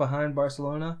behind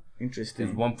Barcelona. Interesting.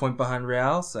 There's 1 point behind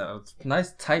Real, so it's a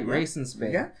nice tight race in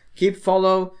Spain. Yeah.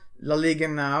 Follow La Liga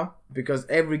now because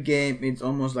every game is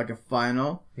almost like a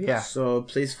final. Yeah. So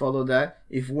please follow that.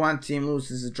 If one team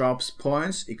loses, drops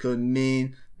points, it could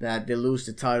mean that they lose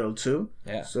the title too.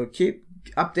 Yeah. So keep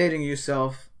updating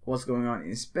yourself what's going on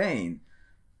in Spain.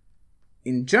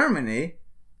 In Germany,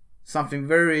 something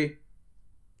very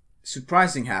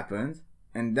surprising happened,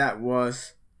 and that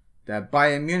was that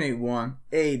Bayern Munich won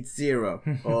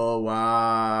 8-0. Oh,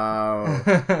 wow.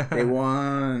 They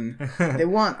won.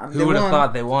 Who would have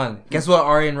thought they won? Guess what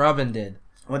Arjen Robben did?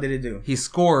 What did he do? He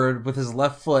scored with his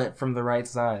left foot from the right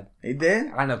side. He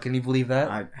did? I know. Can you believe that?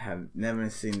 I have never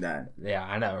seen that. Yeah,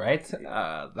 I know, right?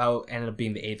 That ended up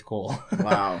being the 8th goal.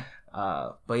 Wow.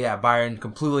 But yeah, Bayern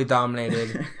completely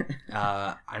dominated.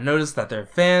 I noticed that their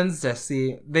fans,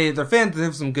 they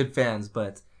have some good fans,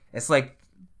 but it's like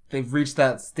they've reached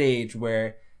that stage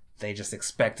where they just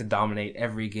expect to dominate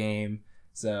every game.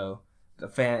 So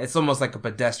it's almost like a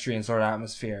pedestrian sort of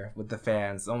atmosphere with the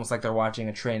fans, almost like they're watching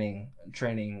a training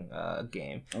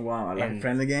game. Oh, wow, like a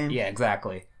friendly game? Yeah,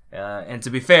 exactly. And to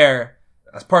be fair,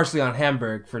 that's partially on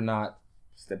Hamburg for not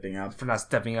stepping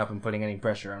up and putting any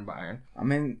pressure on Bayern. I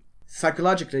mean,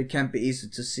 psychologically, it can't be easy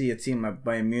to see a team like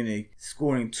Bayern Munich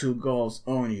scoring 2 goals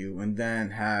on you and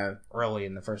then have early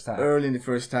in the first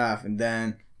half, and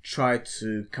then try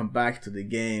to come back to the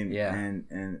game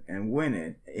and win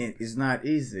it. It's not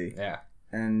easy. Yeah.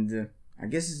 And I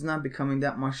guess it's not becoming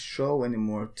that much show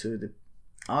anymore to the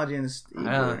audience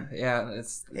either.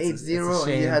 It's 8-0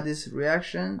 and you had this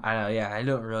reaction. I know, yeah. I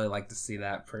don't really like to see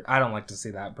that. I don't like to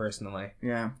see that personally.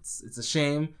 Yeah. It's a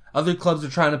shame. Other clubs are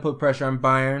trying to put pressure on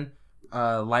Bayern.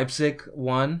 Leipzig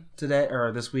won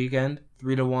this weekend,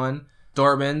 3-1.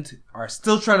 Dortmund are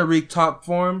still trying to reach top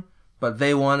form, but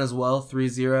they won as well,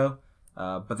 3-0.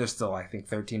 But they're still, I think,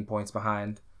 13 points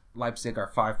behind. Leipzig are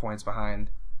 5 points behind.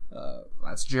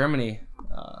 That's Germany.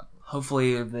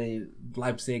 Hopefully,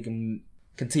 Leipzig can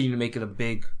continue to make it a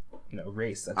big,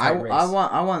 race. A tight race.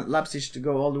 I want Leipzig to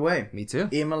go all the way. Me too.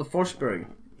 Emil Forsberg.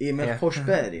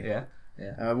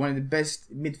 Yeah. One of the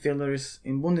best midfielders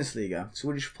in Bundesliga.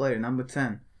 Swedish player, number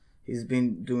 10. He's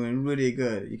been doing really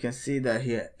good. You can see that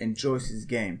he enjoys his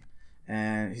game.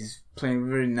 And he's playing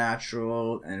very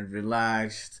natural and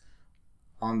relaxed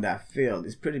on that field.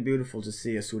 It's pretty beautiful to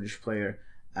see a Swedish player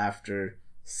after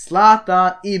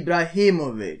Zlatan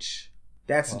Ibrahimovic.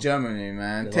 That's Germany,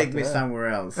 man. Take me somewhere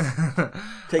else.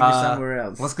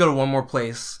 Let's go to one more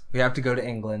place. We have to go to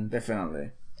England.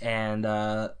 Definitely. And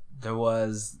there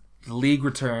was the league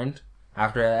returned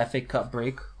after an FA Cup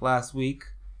break last week,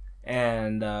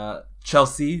 and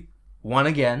Chelsea won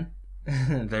again.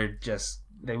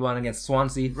 They won against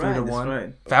Swansea 3-1. Right, that's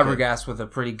right. Fabregas with a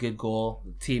pretty good goal,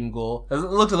 team goal. It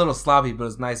looked a little sloppy, but it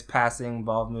was nice passing,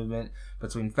 ball movement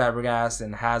between Fabregas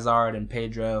and Hazard and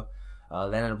Pedro.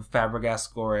 They ended up with Fabregas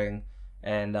scoring,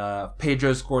 and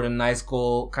Pedro scored a nice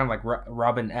goal, kind of like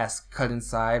Robin-esque, cut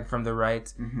inside from the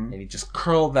right, and he just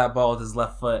curled that ball with his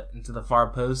left foot into the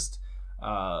far post.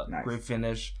 Nice. Great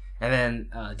finish. And then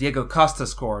Diego Costa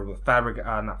scored with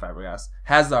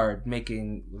Hazard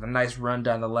making a nice run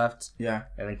down the left. Yeah.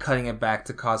 And then cutting it back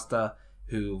to Costa,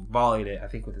 who volleyed it, I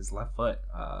think, with his left foot.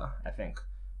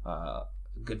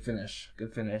 Good finish.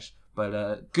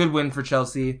 But good win for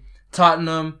Chelsea.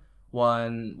 Tottenham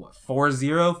won,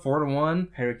 4-0, 4-1.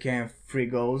 Harry Kane, 3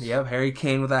 goals. Yep, Harry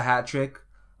Kane with a hat trick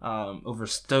over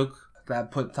Stoke. That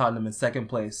put Tottenham in second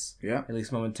place, at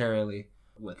least momentarily,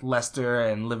 with Leicester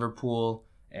and Liverpool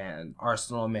and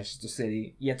Arsenal and Manchester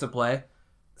City yet to play.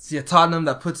 So Tottenham,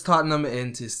 that puts Tottenham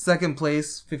into second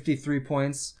place, 53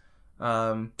 points,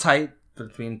 tight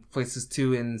between places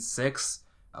 2 and 6.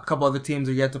 A couple other teams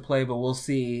are yet to play, but we'll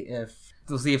see if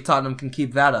Tottenham can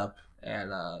keep that up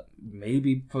and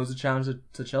maybe pose a challenge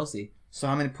to Chelsea. So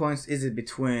how many points is it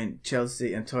between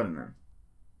Chelsea and Tottenham?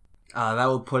 That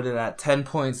would put it at 10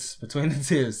 points between the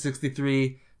two.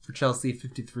 63 for Chelsea,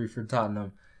 53 for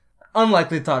Tottenham.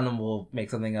 Unlikely Tottenham will make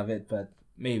something of it, but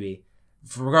maybe.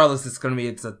 Regardless,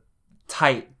 it's a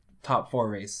tight top 4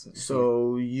 race.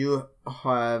 So you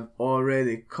have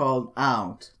already called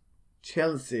out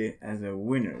Chelsea as the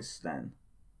winners then?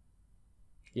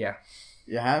 Yeah.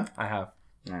 You have? I have.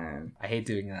 Man, I hate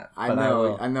doing that. I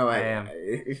know. I am.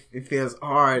 It feels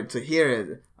hard to hear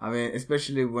it. I mean,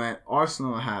 especially when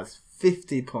Arsenal has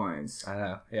 50 points. I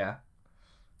know, yeah.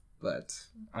 But,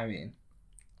 I mean,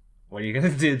 what are you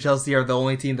going to do? Chelsea are the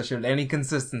only team that showed any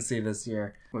consistency this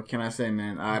year. What can I say,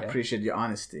 man? I appreciate your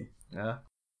honesty. Yeah.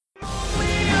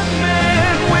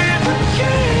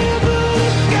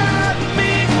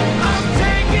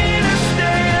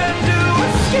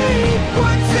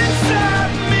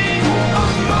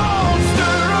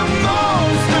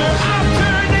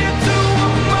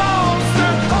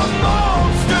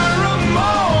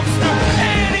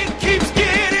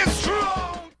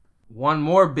 One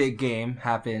more big game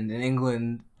happened in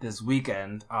England this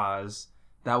weekend, Oz.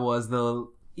 That was the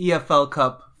EFL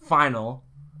Cup final.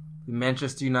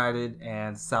 Manchester United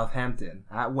and Southampton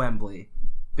at Wembley.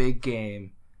 Big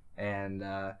game. And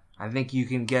I think you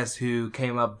can guess who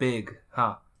came up big,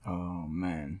 huh? Oh,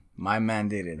 man. My man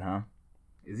did it, huh?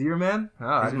 Is he your man? Oh,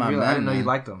 I didn't know you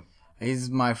liked him. He's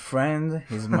my friend.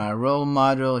 He's my role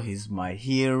model. He's my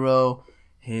hero.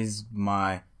 He's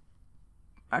my...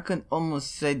 I can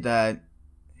almost say that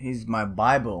he's my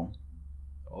Bible.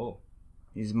 Oh.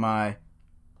 He's my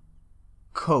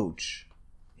coach.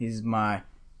 He's my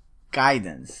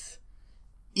guidance.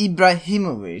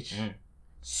 Ibrahimovic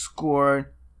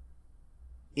scored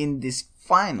in this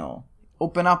final.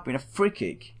 Open up with a free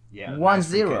kick. Yeah,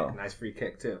 1-0. Nice free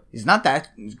kick, too. It's not that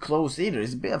close either.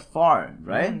 It's a bit far,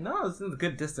 right? No, it's a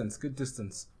good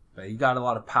distance. But he got a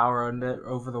lot of power on it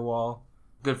over the wall.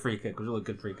 Good free kick. It was a really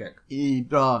good free kick.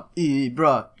 Ibra.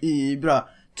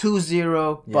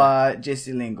 2-0 by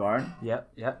Jesse Lingard.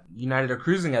 Yep. United are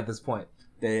cruising at this point.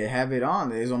 They have it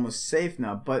on. It's almost safe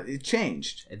now, but it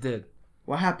changed. It did.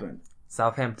 What happened?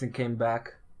 Southampton came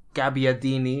back.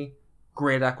 Gabbiadini,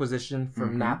 great acquisition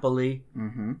from Napoli.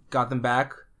 Got them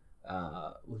back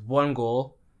with 1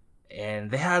 goal.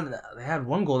 And they had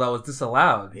 1 goal that was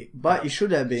disallowed. But it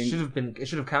should have been. It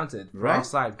should have counted for right?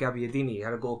 offside. Gabbiadini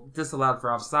had a goal disallowed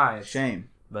for offside. Shame.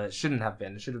 But it shouldn't have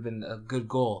been. It should have been a good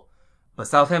goal. But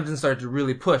Southampton started to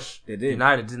really push. They did.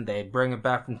 United, didn't they? Bring it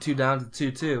back from 2 down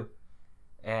to 2-2.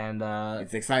 And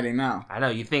it's exciting now. I know.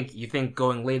 You think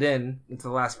going late into the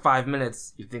last 5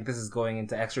 minutes, you think this is going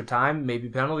into extra time, maybe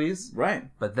penalties. Right.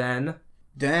 But then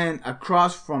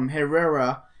across from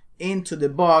Herrera into the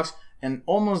box, and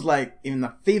almost like in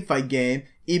a FIFA game,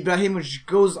 Ibrahimovic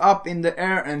goes up in the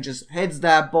air and just heads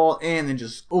that ball in and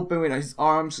just open with his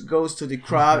arms, goes to the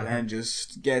crowd and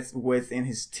just gets within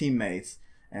his teammates.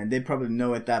 And they probably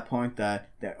know at that point that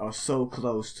they are so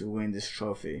close to win this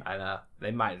trophy. I know.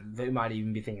 They might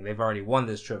even be thinking they've already won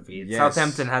this trophy. Yes.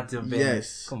 Southampton had to have been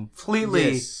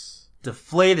completely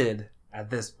deflated at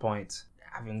this point.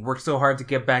 Having worked so hard to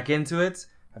get back into it,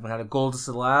 having had a goal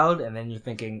disallowed, and then you're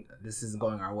thinking, this isn't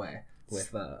going our way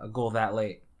with a goal that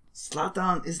late.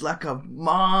 Zlatan is like a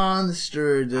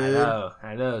monster, dude.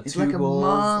 I know. It's 2 like a goals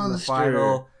monster. in the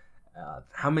final.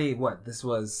 How many, this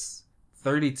was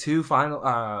 32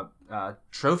 final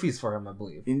trophies for him, I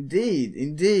believe.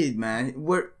 Indeed, man.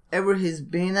 Wherever he's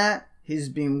been at, he's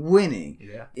been winning.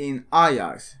 Yeah. In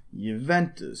Ajax,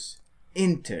 Juventus,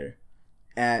 Inter,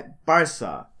 at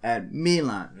Barca, at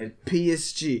Milan, at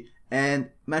PSG, and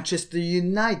Manchester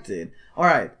United.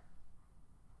 Alright,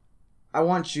 I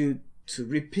want you to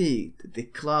repeat the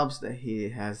clubs that he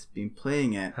has been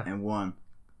playing at and won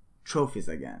trophies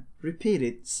again. Repeat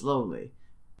it slowly.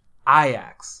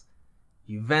 Ajax,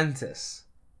 Juventus,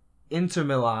 Inter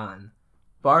Milan,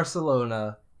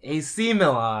 Barcelona, AC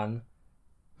Milan,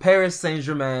 Paris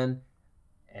Saint-Germain,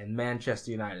 and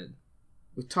Manchester United.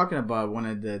 We're talking about one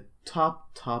of the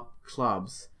top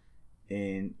clubs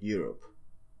in Europe,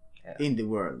 in the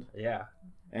world. Yeah.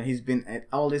 And he's been at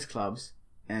all these clubs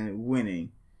and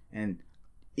winning, and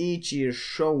each year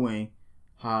showing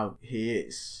how he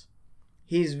is.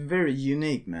 He's very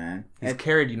unique, man. He's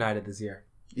carried United this year.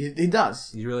 He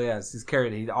does. He really has. He's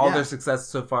carried. All their success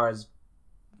so far has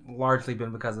largely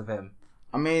been because of him.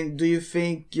 I mean, do you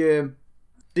think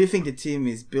the team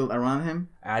is built around him?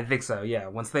 I think so. Yeah.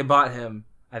 Once they bought him,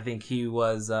 I think he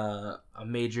was a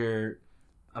major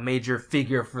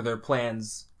figure for their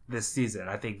plans this season.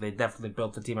 I think they definitely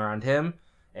built the team around him,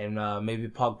 and maybe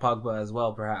Pogba as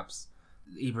well, perhaps.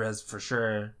 Ibra has for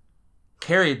sure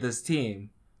carried this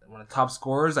team. One of the top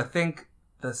scorers. I think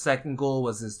the second goal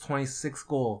was his 26th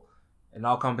goal in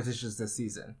all competitions this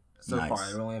season. So far,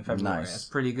 they're only in February. Nice. That's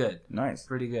pretty good. Nice.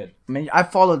 Pretty good. I mean, I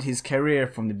followed his career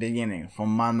from the beginning,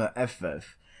 from Malmö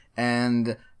FF.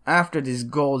 And after this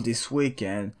goal this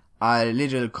weekend, I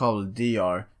literally called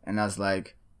DR and I was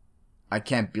like, I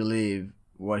can't believe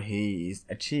what he is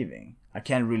achieving. I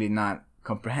can't really not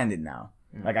comprehend it now.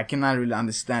 Like, I cannot really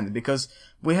understand it because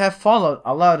we have followed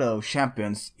a lot of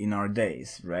champions in our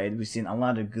days, right? We've seen a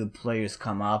lot of good players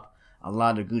come up, a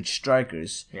lot of good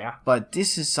strikers. Yeah. But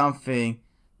this is something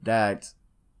that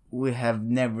we have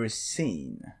never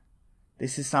seen.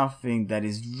 This is something that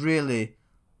is really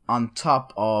on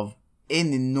top of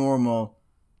any normal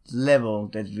level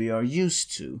that we are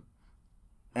used to.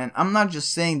 And I'm not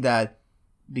just saying that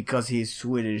because he's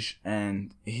Swedish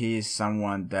and he is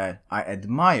someone that I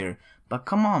admire, but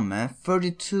come on, man,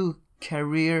 32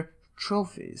 career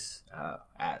trophies.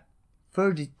 At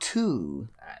 32.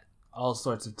 all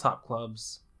sorts of top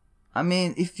clubs. I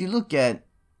mean, if you look at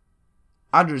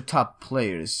other top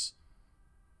players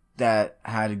that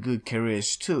had good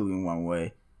careers too in one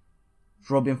way,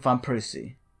 Robin van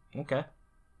Persie. Okay.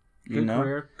 You Good know?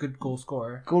 career, good goal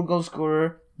scorer. Good goal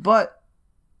scorer. But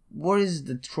where is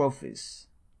the trophies?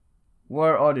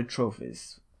 Where are the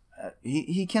trophies?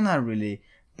 He cannot really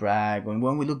brag. And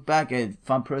when we look back at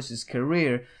Van Persie's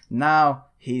career, now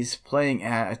he's playing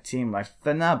at a team like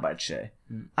Fenerbahce.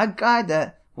 A guy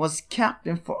that was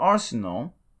captain for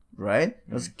Arsenal, right?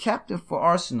 Was captain for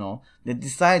Arsenal that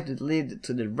decided to leave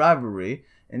to the rivalry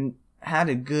and had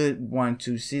a good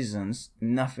 1-2 seasons.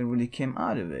 Nothing really came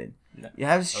out of it. No. You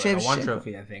have One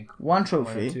trophy, I think. One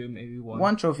trophy. One or two, maybe one.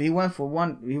 One trophy. He went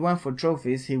for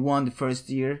trophies. He won the first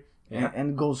year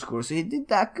and goal scorer. So he did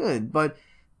that good. But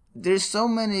there's so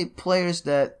many players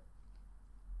that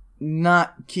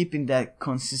not keeping that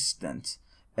consistent.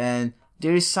 And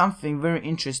there is something very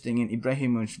interesting in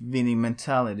Ibrahimovic's winning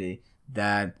mentality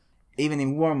that even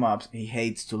in warm-ups, he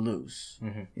hates to lose.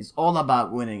 Mm-hmm. It's all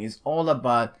about winning. It's all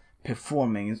about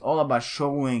performing. It's all about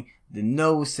showing the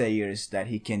no-sayers that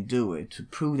he can do it, to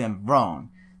prove them wrong.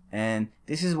 And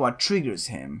this is what triggers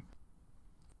him.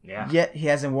 Yeah. Yet he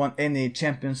hasn't won any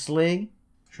Champions League,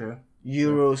 True.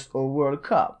 Euros, or World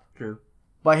Cup. True.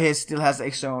 But he still has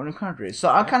extraordinary countries. So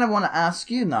I kind of want to ask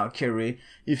you now, Kerry,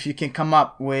 if you can come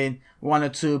up with one or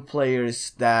two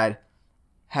players that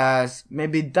has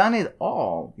maybe done it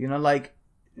all. You know, like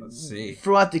Let's see.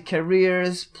 throughout the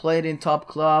careers, played in top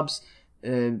clubs,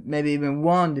 maybe even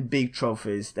won the big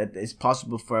trophies that is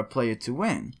possible for a player to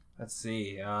win. Let's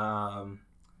see. There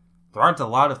aren't a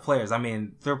lot of players. I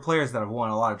mean, there are players that have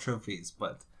won a lot of trophies,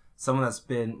 but someone that's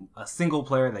been a single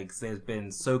player that has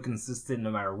been so consistent no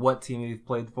matter what team he's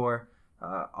played for,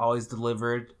 always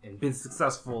delivered and been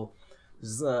successful.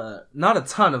 There's not a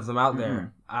ton of them out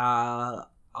there.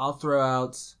 I'll throw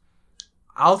out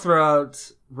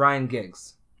Ryan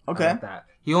Giggs. Okay. Like that.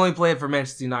 He only played for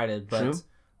Manchester United, but True.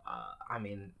 I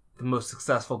mean, the most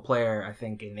successful player I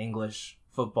think in English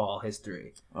football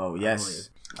history. Oh, yes.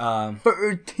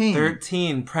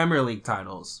 13 Premier League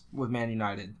titles with Man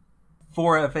United.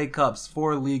 4 FA Cups,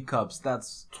 4 League Cups.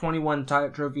 That's 21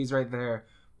 trophies right there.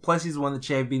 Plus he's won the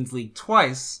Champions League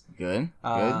twice. Good.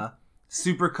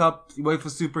 Super Cup, UEFA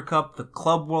Super Cup, the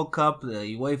Club World Cup,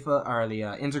 the UEFA or the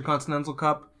Intercontinental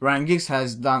Cup. Ryan Giggs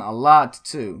has done a lot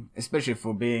too, especially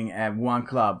for being at one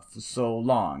club for so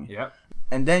long. Yep.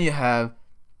 And then you have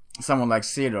someone like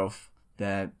Seedorf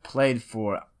that played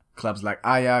for clubs like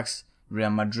Ajax, Real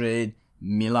Madrid,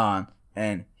 Milan,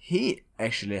 and he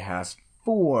actually has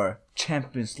 4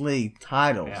 Champions League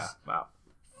titles. Yeah, wow.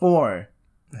 4.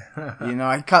 You know,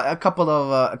 a couple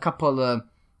of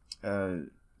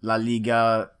La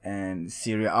Liga and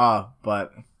Serie A,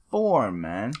 but 4,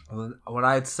 man. When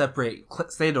I'd separate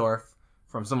Seedorf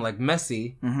from someone like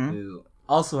Messi, who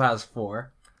also has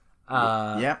 4,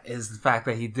 is the fact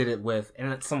that he did it with,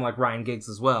 and it's someone like Ryan Giggs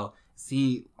as well.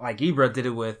 See, like Ibra did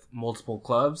it with multiple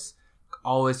clubs,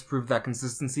 always proved that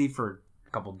consistency for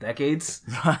a couple decades.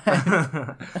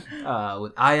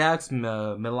 With Ajax,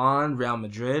 Milan, Real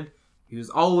Madrid, he was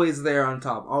always there on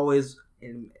top, always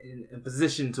in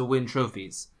position to win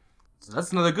trophies. So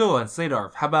that's another good one,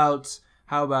 Seedorf. How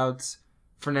about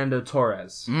Fernando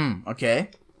Torres? Okay.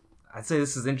 I'd say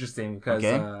this is interesting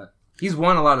because he's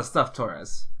won a lot of stuff,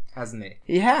 Torres, hasn't he?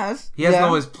 He has. He hasn't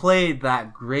always played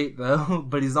that great though,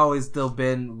 but he's always still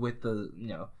been with the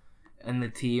in the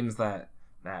teams that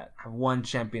have won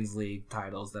Champions League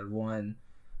titles, that won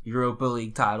Europa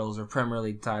League titles or Premier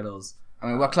League titles. I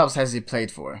mean, what clubs has he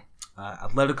played for?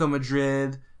 Atletico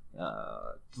Madrid,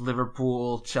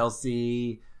 Liverpool,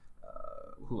 Chelsea,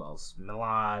 who else?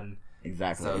 Milan.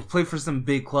 Exactly. So he played for some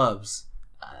big clubs.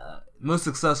 Most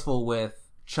successful with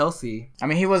Chelsea. I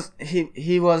mean, he was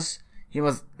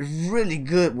really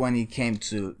good when he came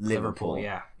to Liverpool.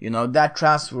 Yeah. You know, that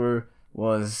transfer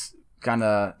was kind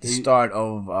of the start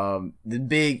of the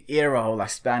big era of like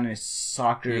Spanish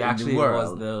soccer in the world. Actually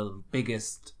was the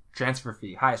biggest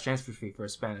highest transfer fee for a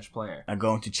Spanish player.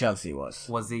 Going to Chelsea was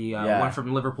the one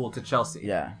from Liverpool to Chelsea.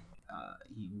 Yeah.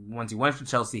 Once he went from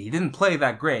Chelsea, he didn't play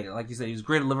that great. Like you said, he was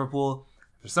great at Liverpool.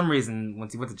 For some reason,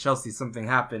 once he went to Chelsea, something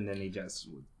happened and he just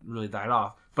really died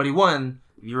off. But he won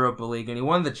the Europa League and he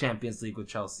won the Champions League with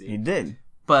Chelsea. He did.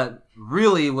 But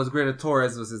really, what's great at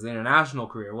Torres was his international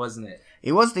career, wasn't it?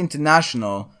 It was the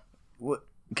international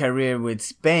career with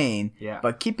Spain. Yeah.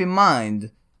 But keep in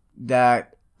mind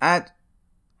that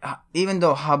even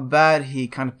though how bad he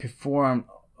kind of performed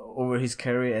over his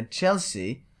career at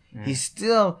Chelsea, he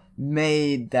still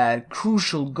made that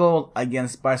crucial goal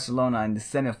against Barcelona in the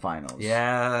semifinals.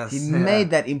 Yes. He made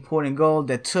that important goal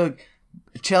that took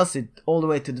Chelsea all the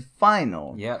way to the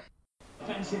final. Yep.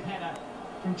 Offensive header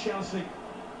from Chelsea.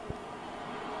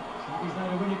 He's there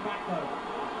to win it back though.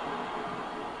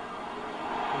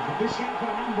 The Bishop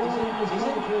for handball was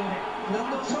goal for it.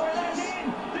 Fernando Torres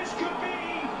in. This could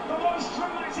be the most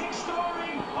dramatic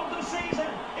story of the season.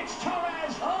 It's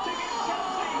Torres to give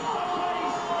Chelsea a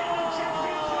place in the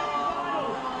Champions League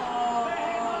final. The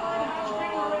headline has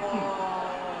been written.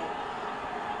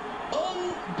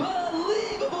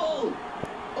 Unbelievable!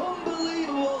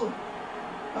 Unbelievable!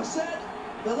 I said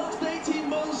the last 18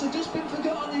 months have just been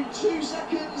forgotten in 2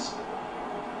 seconds.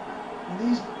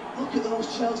 And look at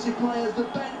those Chelsea players, the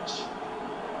bench,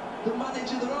 the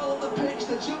manager, they're all on the pitch,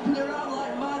 they're jumping around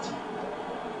like mad.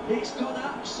 It's gone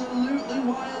absolutely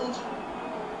wild.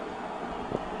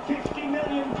 £50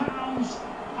 million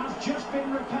has just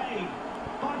been repaid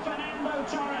by Fernando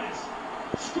Torres,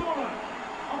 scorer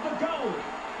of the goal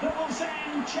that will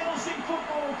send Chelsea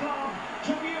Football Club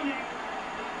to Munich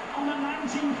on the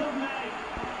 19th of May.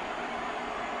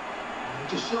 He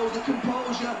just shows the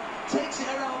composure, takes it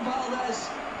around Valdez,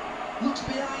 looks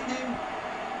behind him.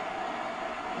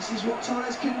 This is what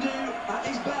Torres can do at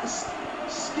his best.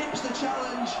 Skips the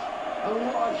challenge, and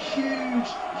what a huge,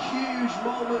 huge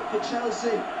moment for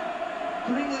Chelsea.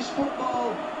 For English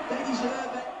football, they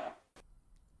deserve it.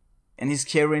 And he's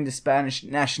carrying the Spanish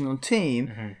national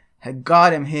team had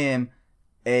gotten him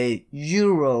a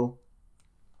Euro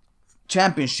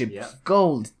Championship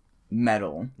gold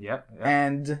medal. Yep.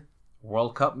 And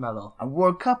World Cup medal. A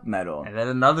World Cup medal. And then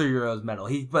another Euros medal.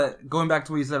 But going back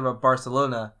to what you said about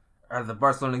Barcelona, or the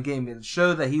Barcelona game, it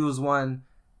showed that he was one,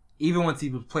 even once he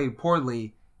was played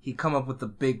poorly, he'd come up with the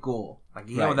big goal. Like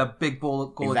he had that big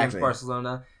goal against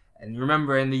Barcelona. And you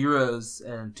remember in the Euros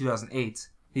in 2008,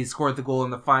 he scored the goal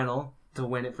in the final to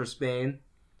win it for Spain.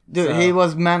 Dude, he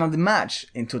was man of the match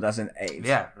in 2008.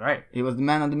 Yeah, right. He was the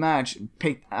man of the match,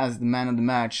 picked as the man of the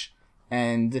match.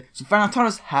 And so Fernando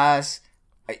Torres has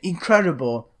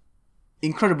incredible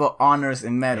honors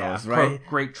and medals, right?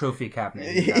 Great trophy cabinet.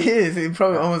 It is. It's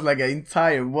probably almost like an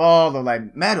entire wall of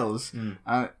like medals.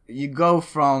 You go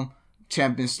from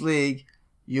Champions League,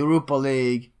 Europa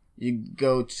League, you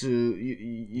go to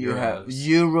you have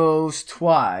Euros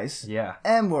twice,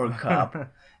 and World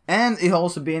Cup, and he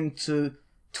also been to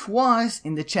twice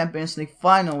in the Champions League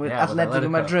final with Atletico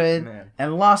Madrid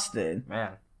and lost it.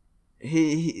 Man,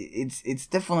 it's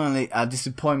definitely a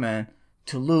disappointment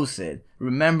to lose it.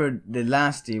 Remember the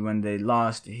last year when they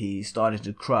lost, he started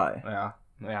to cry.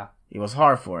 Yeah. It was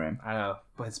hard for him. I know,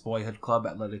 but his boyhood club,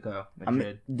 Atletico Madrid. I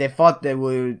mean, they thought they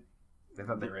would They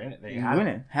thought they were in it. They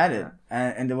had it,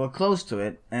 and they were close to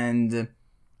it, and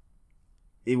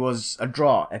it was a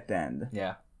draw at the end.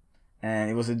 Yeah. And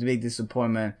it was a big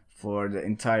disappointment for the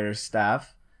entire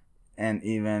staff and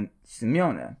even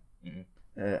Simeone.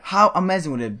 Mm-hmm. How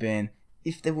amazing would it have been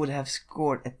if they would have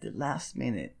scored at the last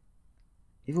minute?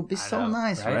 It would be so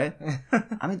nice, right?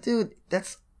 I mean, dude,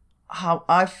 that's how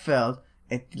I felt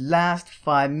at the last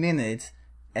 5 minutes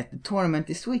at the tournament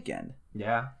this weekend.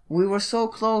 Yeah. We were so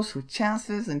close with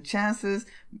chances and chances.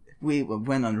 We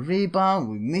went on rebound.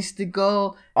 We missed the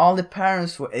goal. All the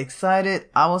parents were excited.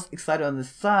 I was excited on the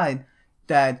side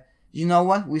that, you know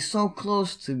what, we're so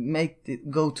close to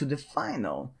go to the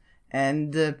final.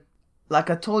 And like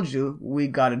I told you, we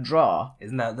got a draw.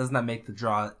 Doesn't that make the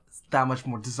draw that much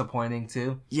more disappointing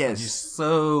too? Yes. You're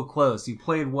so close. You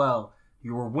played well.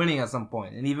 You were winning at some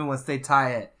point. And even once they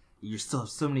tie it, you still have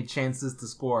so many chances to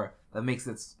score. That makes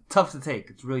it tough to take.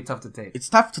 It's really tough to take. It's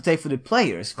tough to take for the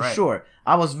players, for sure.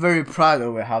 I was very proud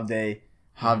over how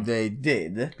they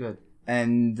did. Good.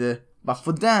 And but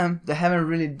for them, they haven't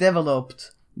really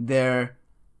developed their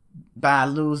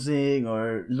bad losing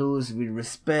or lose with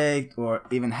respect or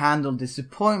even handle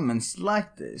disappointments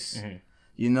like this. Mm-hmm.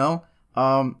 You know,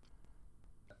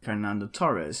 Fernando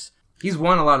Torres. He's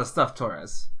won a lot of stuff,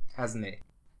 Torres, hasn't he?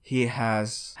 He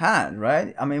has had,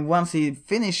 right? I mean, once he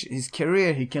finished his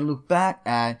career, he can look back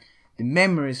at the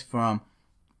memories from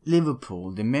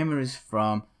Liverpool, the memories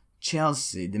from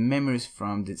Chelsea, the memories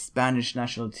from the Spanish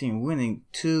national team winning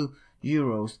 2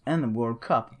 Euros and the World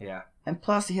Cup. Yeah. And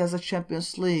plus he has a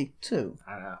Champions League too.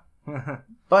 I know.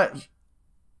 But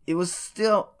it was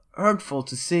still hurtful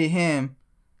to see him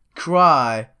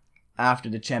cry after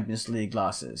the Champions League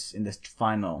losses in the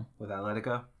final. With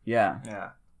Atletico? Yeah.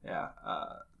 Yeah.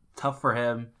 Tough for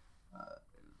him.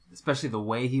 Especially the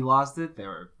way he lost it. They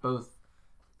were both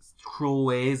cruel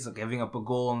ways of giving up a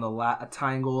goal in a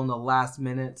tying goal in the last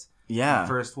minute. Yeah. The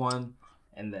first one.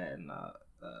 And then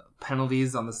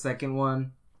penalties on the second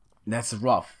one. That's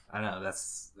rough. I know,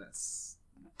 that's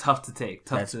tough to take.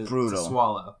 Tough brutal. to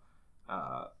swallow.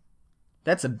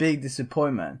 That's a big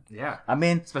disappointment. Yeah. I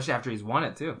mean, especially after he's won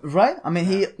it too. Right? I mean,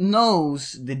 he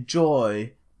knows the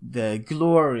joy, the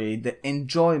glory, the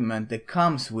enjoyment that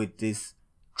comes with this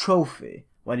trophy.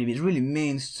 What it really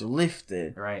means to lift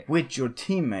it with your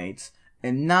teammates.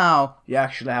 And now you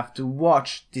actually have to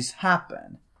watch this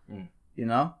happen. You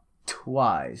know?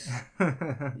 Twice.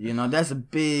 You know, that's a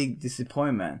big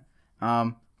disappointment.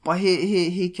 But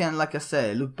he can, like I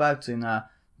said, look back to in a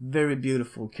very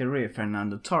beautiful career,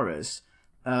 Fernando Torres.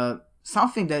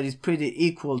 Something that is pretty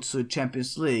equal to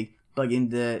Champions League, but in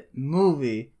the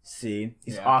movie scene,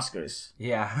 is Oscars.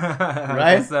 Yeah. Right?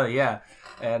 I guess so, yeah.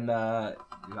 And the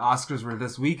Oscars were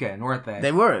this weekend, weren't they?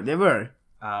 They were.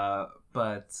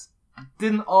 But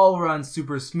didn't all run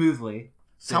super smoothly.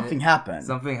 Something happened.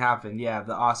 Something happened, yeah,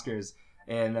 the Oscars.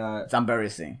 And it's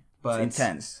embarrassing. But it's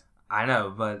intense. I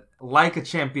know, but like a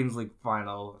Champions League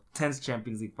final, tense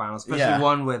Champions League final, especially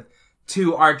one with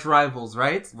two arch rivals,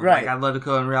 right? Right. Like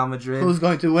Atletico and Real Madrid. Who's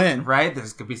going to win? Right?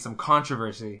 There's going to be some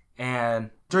controversy. And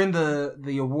during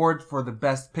the award for the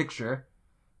best picture,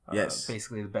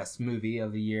 basically the best movie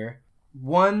of the year,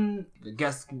 the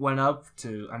guest went up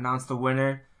to announce the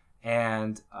winner,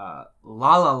 and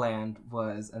La La Land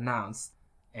was announced.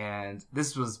 And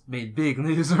this was made big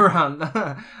news around,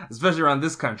 especially around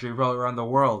this country, probably around the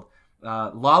world.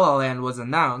 La La Land was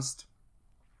announced,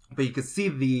 but you could see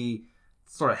the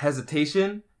sort of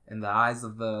hesitation in the eyes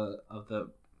of the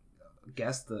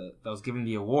guest that was giving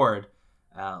the award.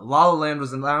 La La Land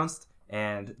was announced,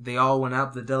 and they all went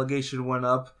up. The delegation went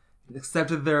up,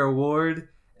 accepted their award.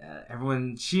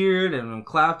 Everyone cheered, everyone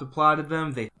clapped, applauded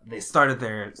them. They started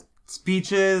their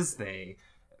speeches. They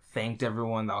thanked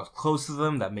everyone that was close to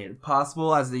them, that made it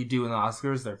possible, as they do in the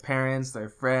Oscars, their parents, their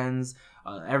friends,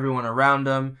 everyone around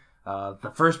them.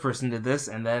 The first person did this,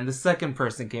 and then the second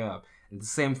person came up. And the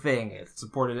same thing. It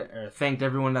thanked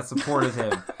everyone that supported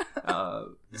him.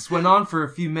 This went on for a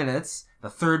few minutes. The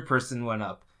third person went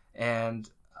up, and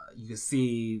you can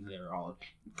see they're all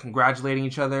congratulating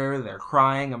each other. They're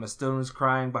crying. Emma Stone was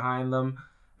crying behind them.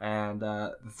 And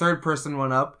the third person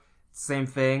went up. Same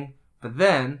thing. But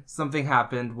then something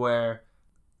happened where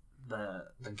the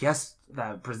guest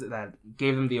that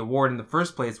gave them the award in the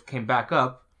first place came back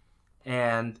up,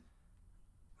 and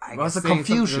there was a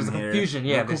confusion.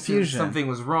 Yeah, something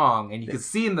was wrong, and you could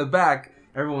see in the back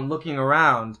everyone looking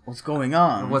around. What's going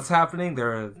on? What's happening?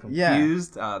 They're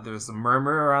confused. There's a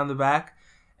murmur around the back,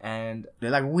 and they're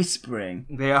like whispering.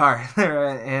 They are,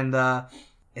 and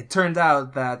it turned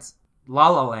out that La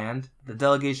La Land, the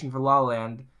delegation for La La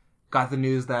Land, got the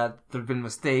news that there'd been a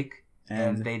mistake,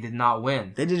 and they did not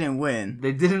win. They didn't win.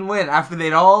 They didn't win after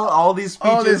they'd all these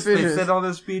speeches. All these speeches. They said all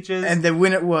those speeches. And the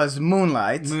winner was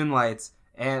Moonlight.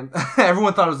 And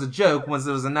everyone thought it was a joke once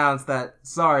it was announced that,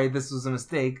 sorry, this was a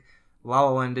mistake. La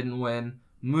La Land didn't win.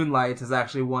 Moonlight has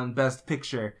actually won Best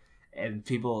Picture. And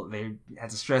people, they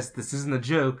had to stress this isn't a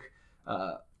joke.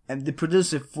 And the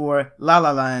producer for La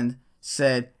La Land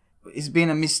said, it's been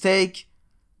a mistake.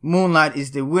 Moonlight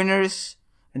is the winners.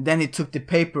 And then he took the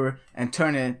paper and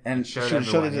turned it and showed it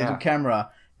to the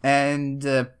camera. And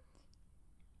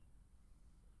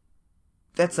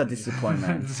that's a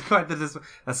disappointment.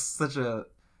 That's such a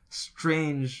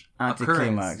strange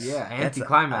anticlimax. Yeah,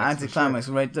 anticlimax. Anticlimax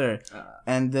right there.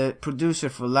 And the producer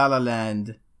for La La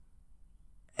Land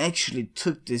actually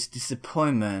took this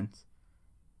disappointment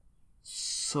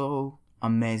so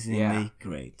amazingly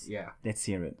great. Yeah. Let's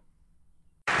hear it.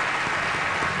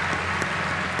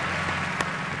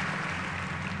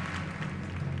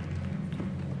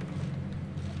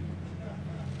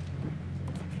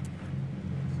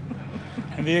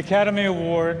 And the Academy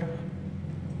Award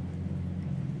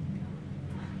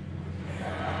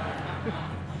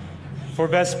for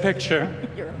Best Picture.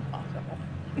 You're impossible.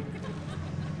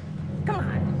 Come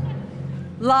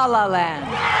on. La La Land.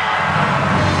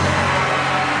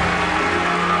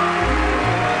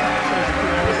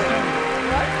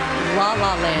 La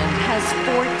La Land has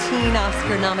 14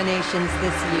 Oscar nominations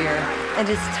this year and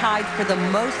is tied for the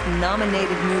most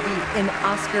nominated movie in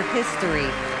Oscar history,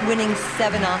 winning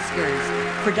 7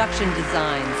 Oscars: production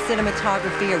design,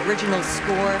 cinematography, original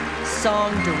score,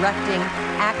 song, directing,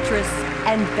 actress,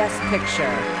 and Best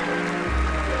Picture.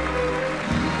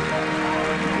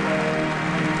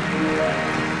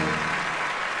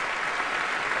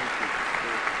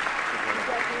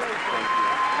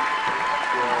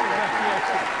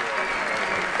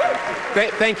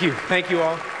 Thank you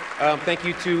all. Thank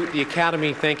you to the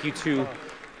Academy. Thank you to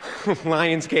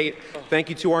Lionsgate. Thank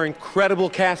you to our incredible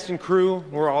cast and crew.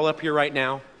 We're all up here right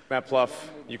now. Matt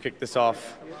Pluff, you kicked this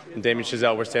off. And Damien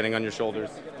Chazelle, we're standing on your shoulders.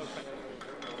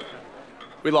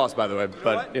 We lost, by the way,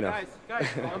 but, you know. Guys,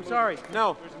 I'm sorry.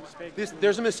 No,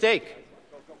 there's a mistake.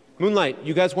 Moonlight,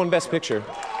 you guys won Best Picture.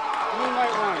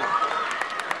 Moonlight won.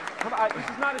 Come on, this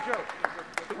is not a joke.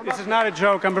 This is not a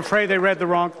joke. I'm afraid they read the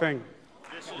wrong thing.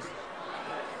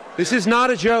 This is not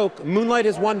a joke. Moonlight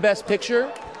has won Best Picture.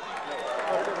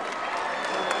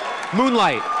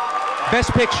 Moonlight,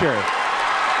 Best Picture.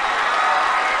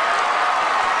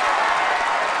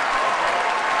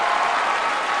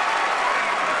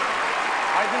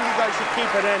 I think you guys should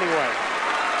keep it anyway.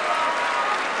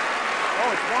 Oh,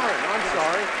 it's Warren. I'm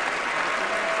sorry.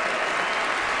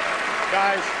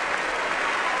 Guys,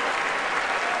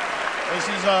 this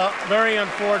is very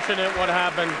unfortunate what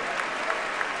happened.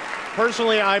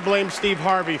 Personally, I blame Steve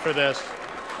Harvey for this.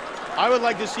 I would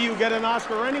like to see you get an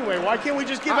Oscar anyway. Why can't we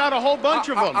just give out a whole bunch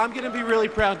of them? I'm going to be really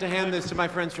proud to hand this to my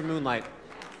friends from Moonlight.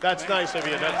 That's nice of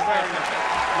you. That's very nice.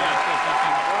 Yeah.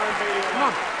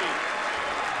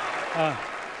 Come on.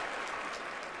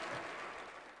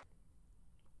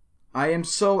 I am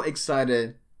so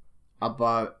excited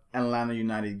about Atlanta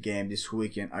United game this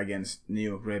weekend against New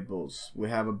York Red Bulls. We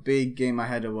have a big game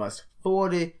ahead of us.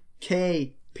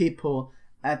 40,000 people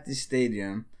at the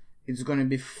stadium. It's going to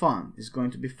be fun. It's going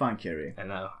to be fun, Kerry. I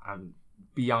know. I'm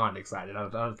beyond excited. I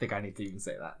don't think I need to even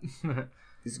say that.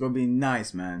 It's going to be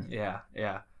nice, man. Yeah.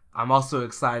 I'm also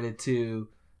excited to,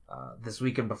 this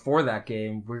weekend before that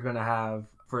game, we're going to have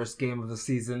first game of the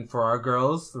season for our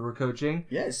girls that we're coaching.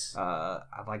 Yes.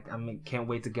 Can't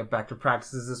wait to get back to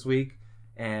practices this week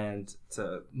and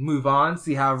to move on,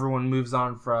 see how everyone moves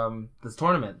on from this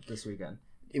tournament this weekend.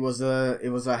 It was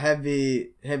a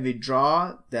heavy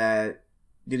draw that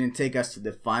didn't take us to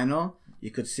the final.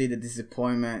 You could see the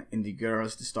disappointment in the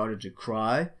girls. They started to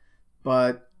cry.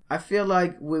 But I feel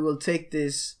like we will take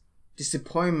this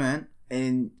disappointment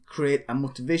and create a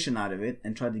motivation out of it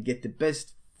and try to get the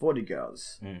best for the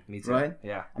girls. Me too. Right?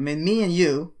 Yeah. I mean, me and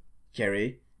you,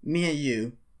 Kerry,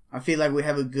 I feel like we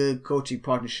have a good coaching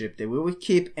partnership there. We will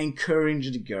keep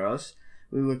encouraging the girls.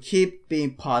 We will keep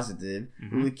being positive.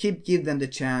 Mm-hmm. We will give them the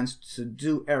chance to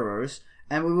do errors.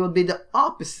 And we will be the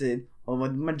opposite of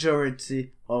what the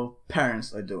majority of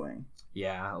parents are doing.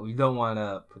 Yeah, we don't want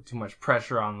to put too much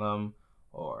pressure on them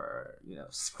or,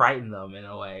 frighten them in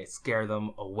a way, scare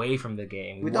them away from the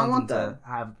game. We don't want them to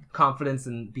have confidence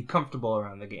and be comfortable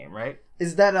around the game, right?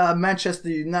 Is that a Manchester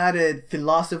United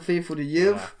philosophy for the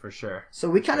youth? Yeah, for sure. So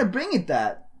we kind of bring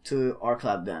that to our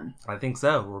club then. I think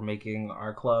so. We're making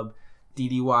our club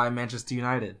DDY Manchester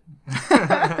United.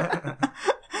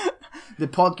 The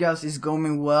podcast is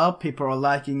going well. People are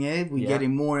liking it. We're Yeah.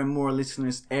 getting more and more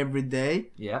listeners every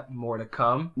day. Yeah, more to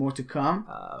come. More to come.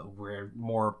 We're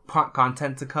more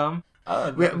content to come.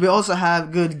 We also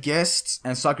have good guests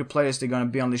and soccer players that are going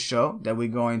to be on the show that we're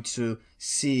going to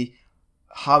see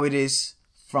how it is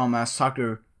from a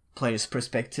soccer player's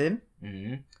perspective.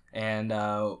 Mm-hmm. And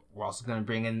we're also going to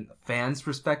bring in fans'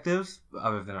 perspectives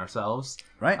other than ourselves.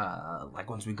 Right. Like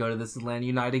once we go to this Atlanta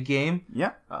United game.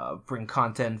 Yeah. Bring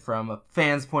content from a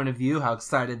fan's point of view, how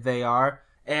excited they are.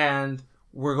 And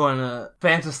we're going to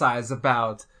fantasize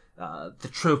about the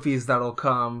trophies that'll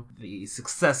come, the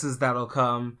successes that'll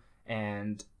come,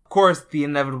 and of course the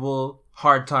inevitable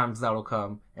hard times that'll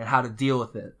come and how to deal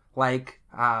with it. Like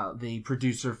the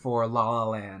producer for La La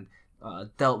Land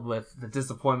dealt with the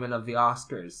disappointment of the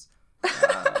Oscars.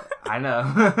 I know.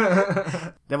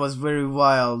 That was very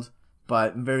wild,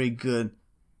 but very good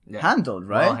handled,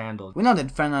 right? Well handled. We know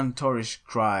that Fernando Torres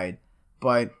cried,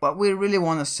 but what we really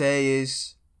want to say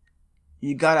is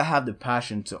you gotta have the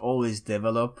passion to always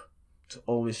develop, to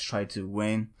always try to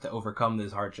win. To overcome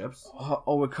these hardships.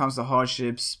 Overcomes the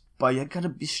hardships, but you gotta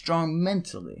be strong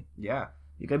mentally. Yeah.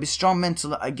 You gotta be strong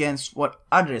mentally against what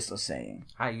others are saying.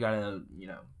 You gotta,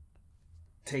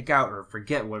 take out or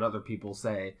forget what other people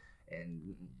say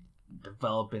and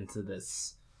develop into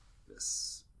this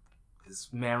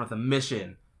man with a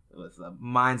mission, with a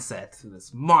mindset,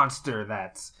 this monster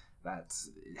that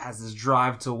has this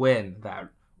drive to win that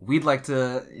we'd like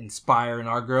to inspire in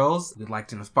our girls. We'd like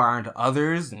to inspire into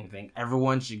others, and we think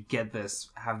everyone should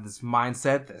have this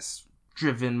mindset, this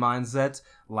driven mindset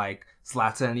like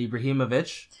Zlatan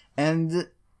Ibrahimovic.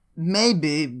 And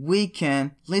maybe we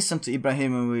can listen to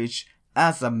Ibrahimovic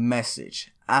as a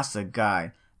message, as a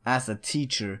guide, as a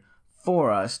teacher for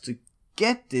us to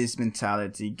get this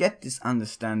mentality, get this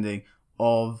understanding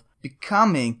of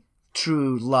becoming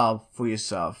true love for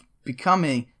yourself,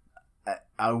 becoming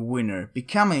a winner,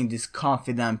 becoming this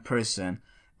confident person.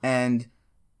 And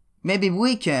maybe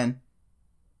we can,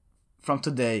 from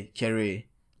today, Kerry,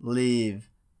 leave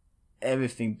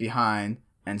everything behind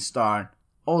and start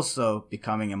also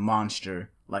becoming a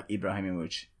monster like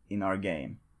Ibrahimovic in our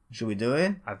game. Should we do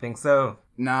it? I think so.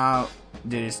 Now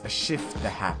there is a shift that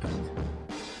happened,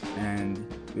 and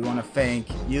we want to thank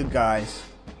you guys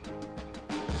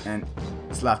and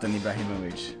Zlatan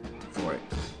Ibrahimovic for it.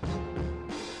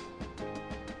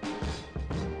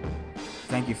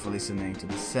 Thank you for listening to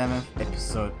the 7th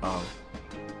episode of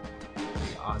the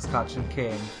Ozkoch and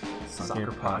King Soccer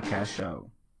Podcast Show.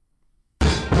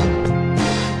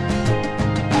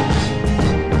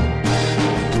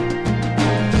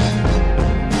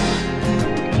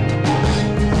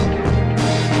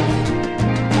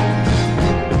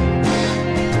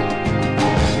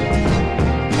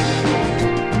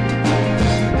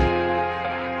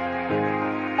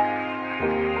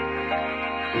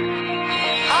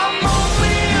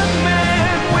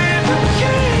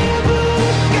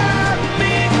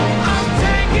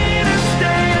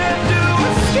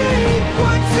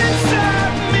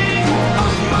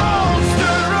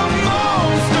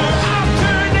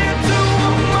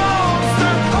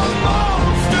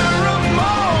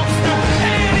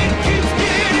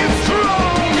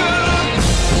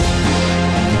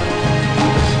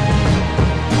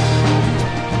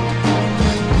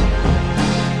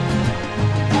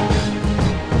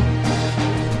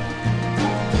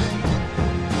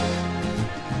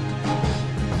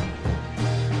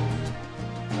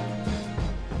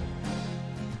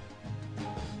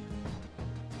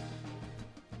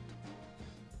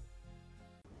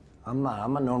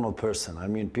 I'm a normal person. I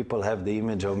mean, people have the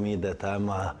image of me that I'm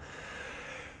a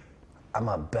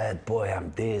bad boy,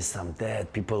 I'm this, I'm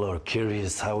that. People are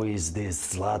curious, how is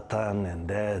this Zlatan and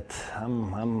that.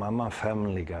 I'm a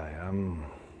family guy. I'm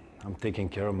taking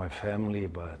care of my family,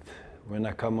 but when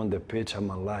I come on the pitch, I'm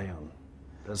a lion.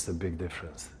 That's the big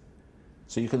difference.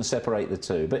 So you can separate the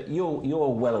two, but you're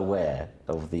well aware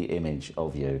of the image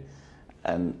of you,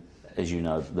 and as you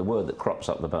know, the word that crops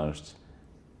up the most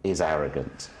is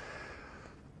arrogant.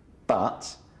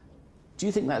 But do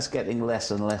you think that's getting less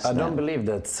and less? I don't believe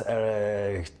that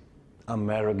I'm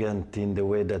arrogant in the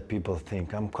way that people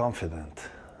think. I'm confident.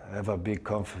 I have a big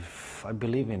confidence. I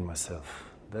believe in myself.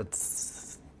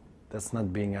 That's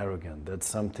not being arrogant. That's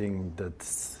something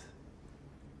that's.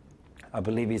 I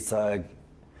believe it's an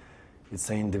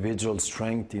individual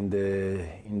strength in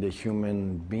the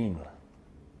human being.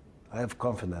 I have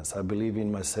confidence. I believe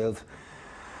in myself,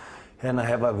 and I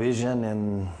have a vision,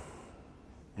 and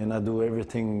I do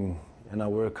everything, and I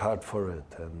work hard for it,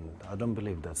 and I don't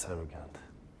believe that's arrogant.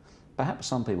 Perhaps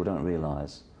some people don't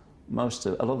realise a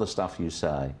lot of the stuff you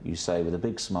say with a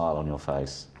big smile on your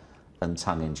face, and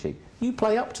tongue-in-cheek. You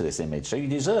play up to this image, so you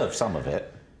deserve some of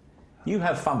it. You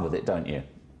have fun with it, don't you?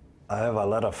 I have a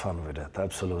lot of fun with it,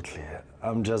 absolutely.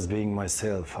 I'm just being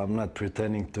myself. I'm not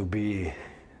pretending to be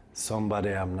somebody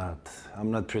I'm not. I'm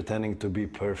not pretending to be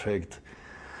perfect.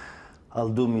 I'll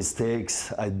do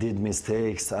mistakes. I did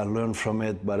mistakes. I learned from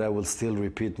it, but I will still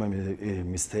repeat my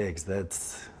mistakes.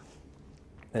 That's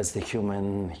the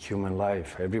human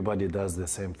life. Everybody does the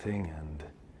same thing, and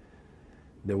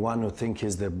the one who thinks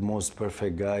he's the most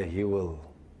perfect guy, he will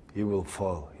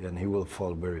fall, and he will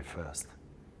fall very fast.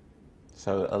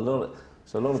 So a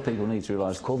lot of people need to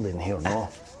realise. It's cold in here, no?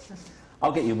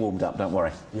 I'll get you warmed up, don't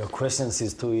worry. Your questions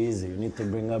is too easy. You need to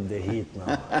bring up the heat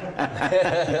now.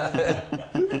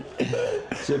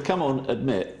 So come on,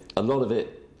 admit, a lot of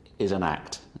it is an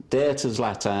act. Dare to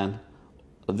Zlatan,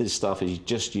 this stuff is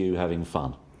just you having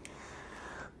fun.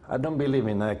 I don't believe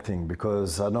in acting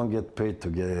because I don't get paid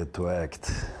to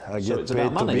act. I get it's paid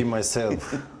about to money. be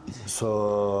myself.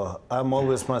 So I'm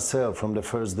always myself from the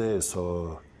first day.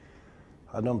 So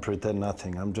I don't pretend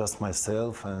nothing. I'm just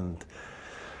myself, and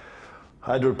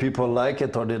either people like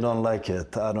it or they don't like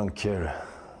it. I don't care,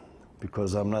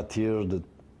 because I'm not here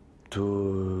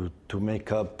to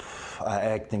make up an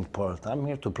acting part. I'm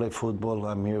here to play football.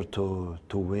 I'm here to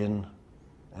win.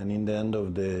 And in the end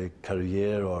of the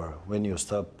career, or when you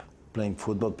stop playing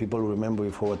football, people remember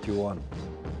you for what you won.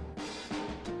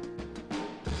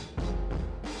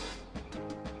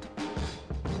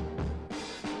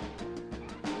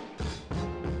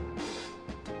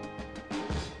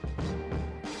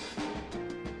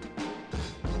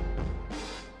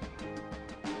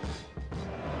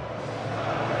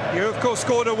 You, of course,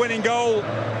 scored a winning goal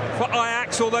for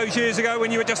Ajax all those years ago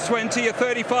when you were just 20. You're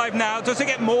 35 now. Does it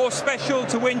get more special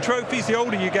to win trophies the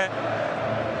older you get?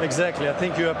 Exactly. I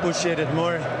think you appreciate it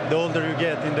more the older you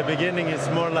get. In the beginning, it's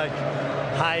more like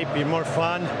hype, more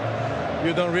fun.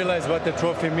 You don't realize what the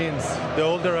trophy means. The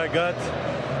older I got,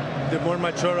 the more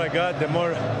mature I got, the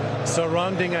more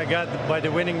surrounding I got by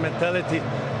the winning mentality,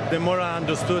 the more I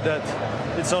understood that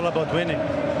it's all about winning.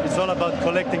 It's all about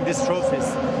collecting these trophies.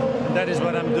 And that is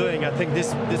what I'm doing. I think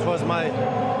this was my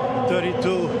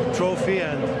 32 trophy,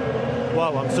 and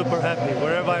wow, I'm super happy.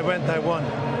 Wherever I went, I won.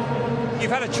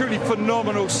 You've had a truly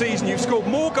phenomenal season. You've scored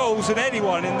more goals than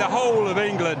anyone in the whole of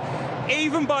England.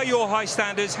 Even by your high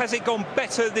standards, has it gone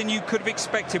better than you could have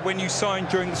expected when you signed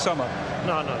during the summer?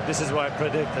 No, this is what I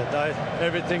predicted.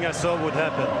 Everything I saw would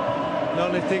happen. The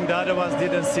only thing the other ones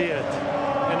didn't see it.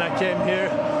 And I came here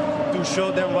to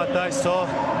show them what I saw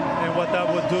and what I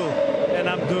would do. And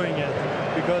I'm doing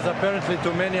it. Because apparently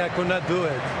to many I could not do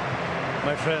it.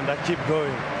 My friend, I keep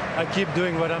going. I keep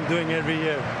doing what I'm doing every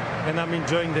year. And I'm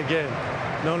enjoying the game.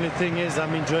 The only thing is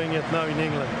I'm enjoying it now in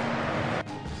England.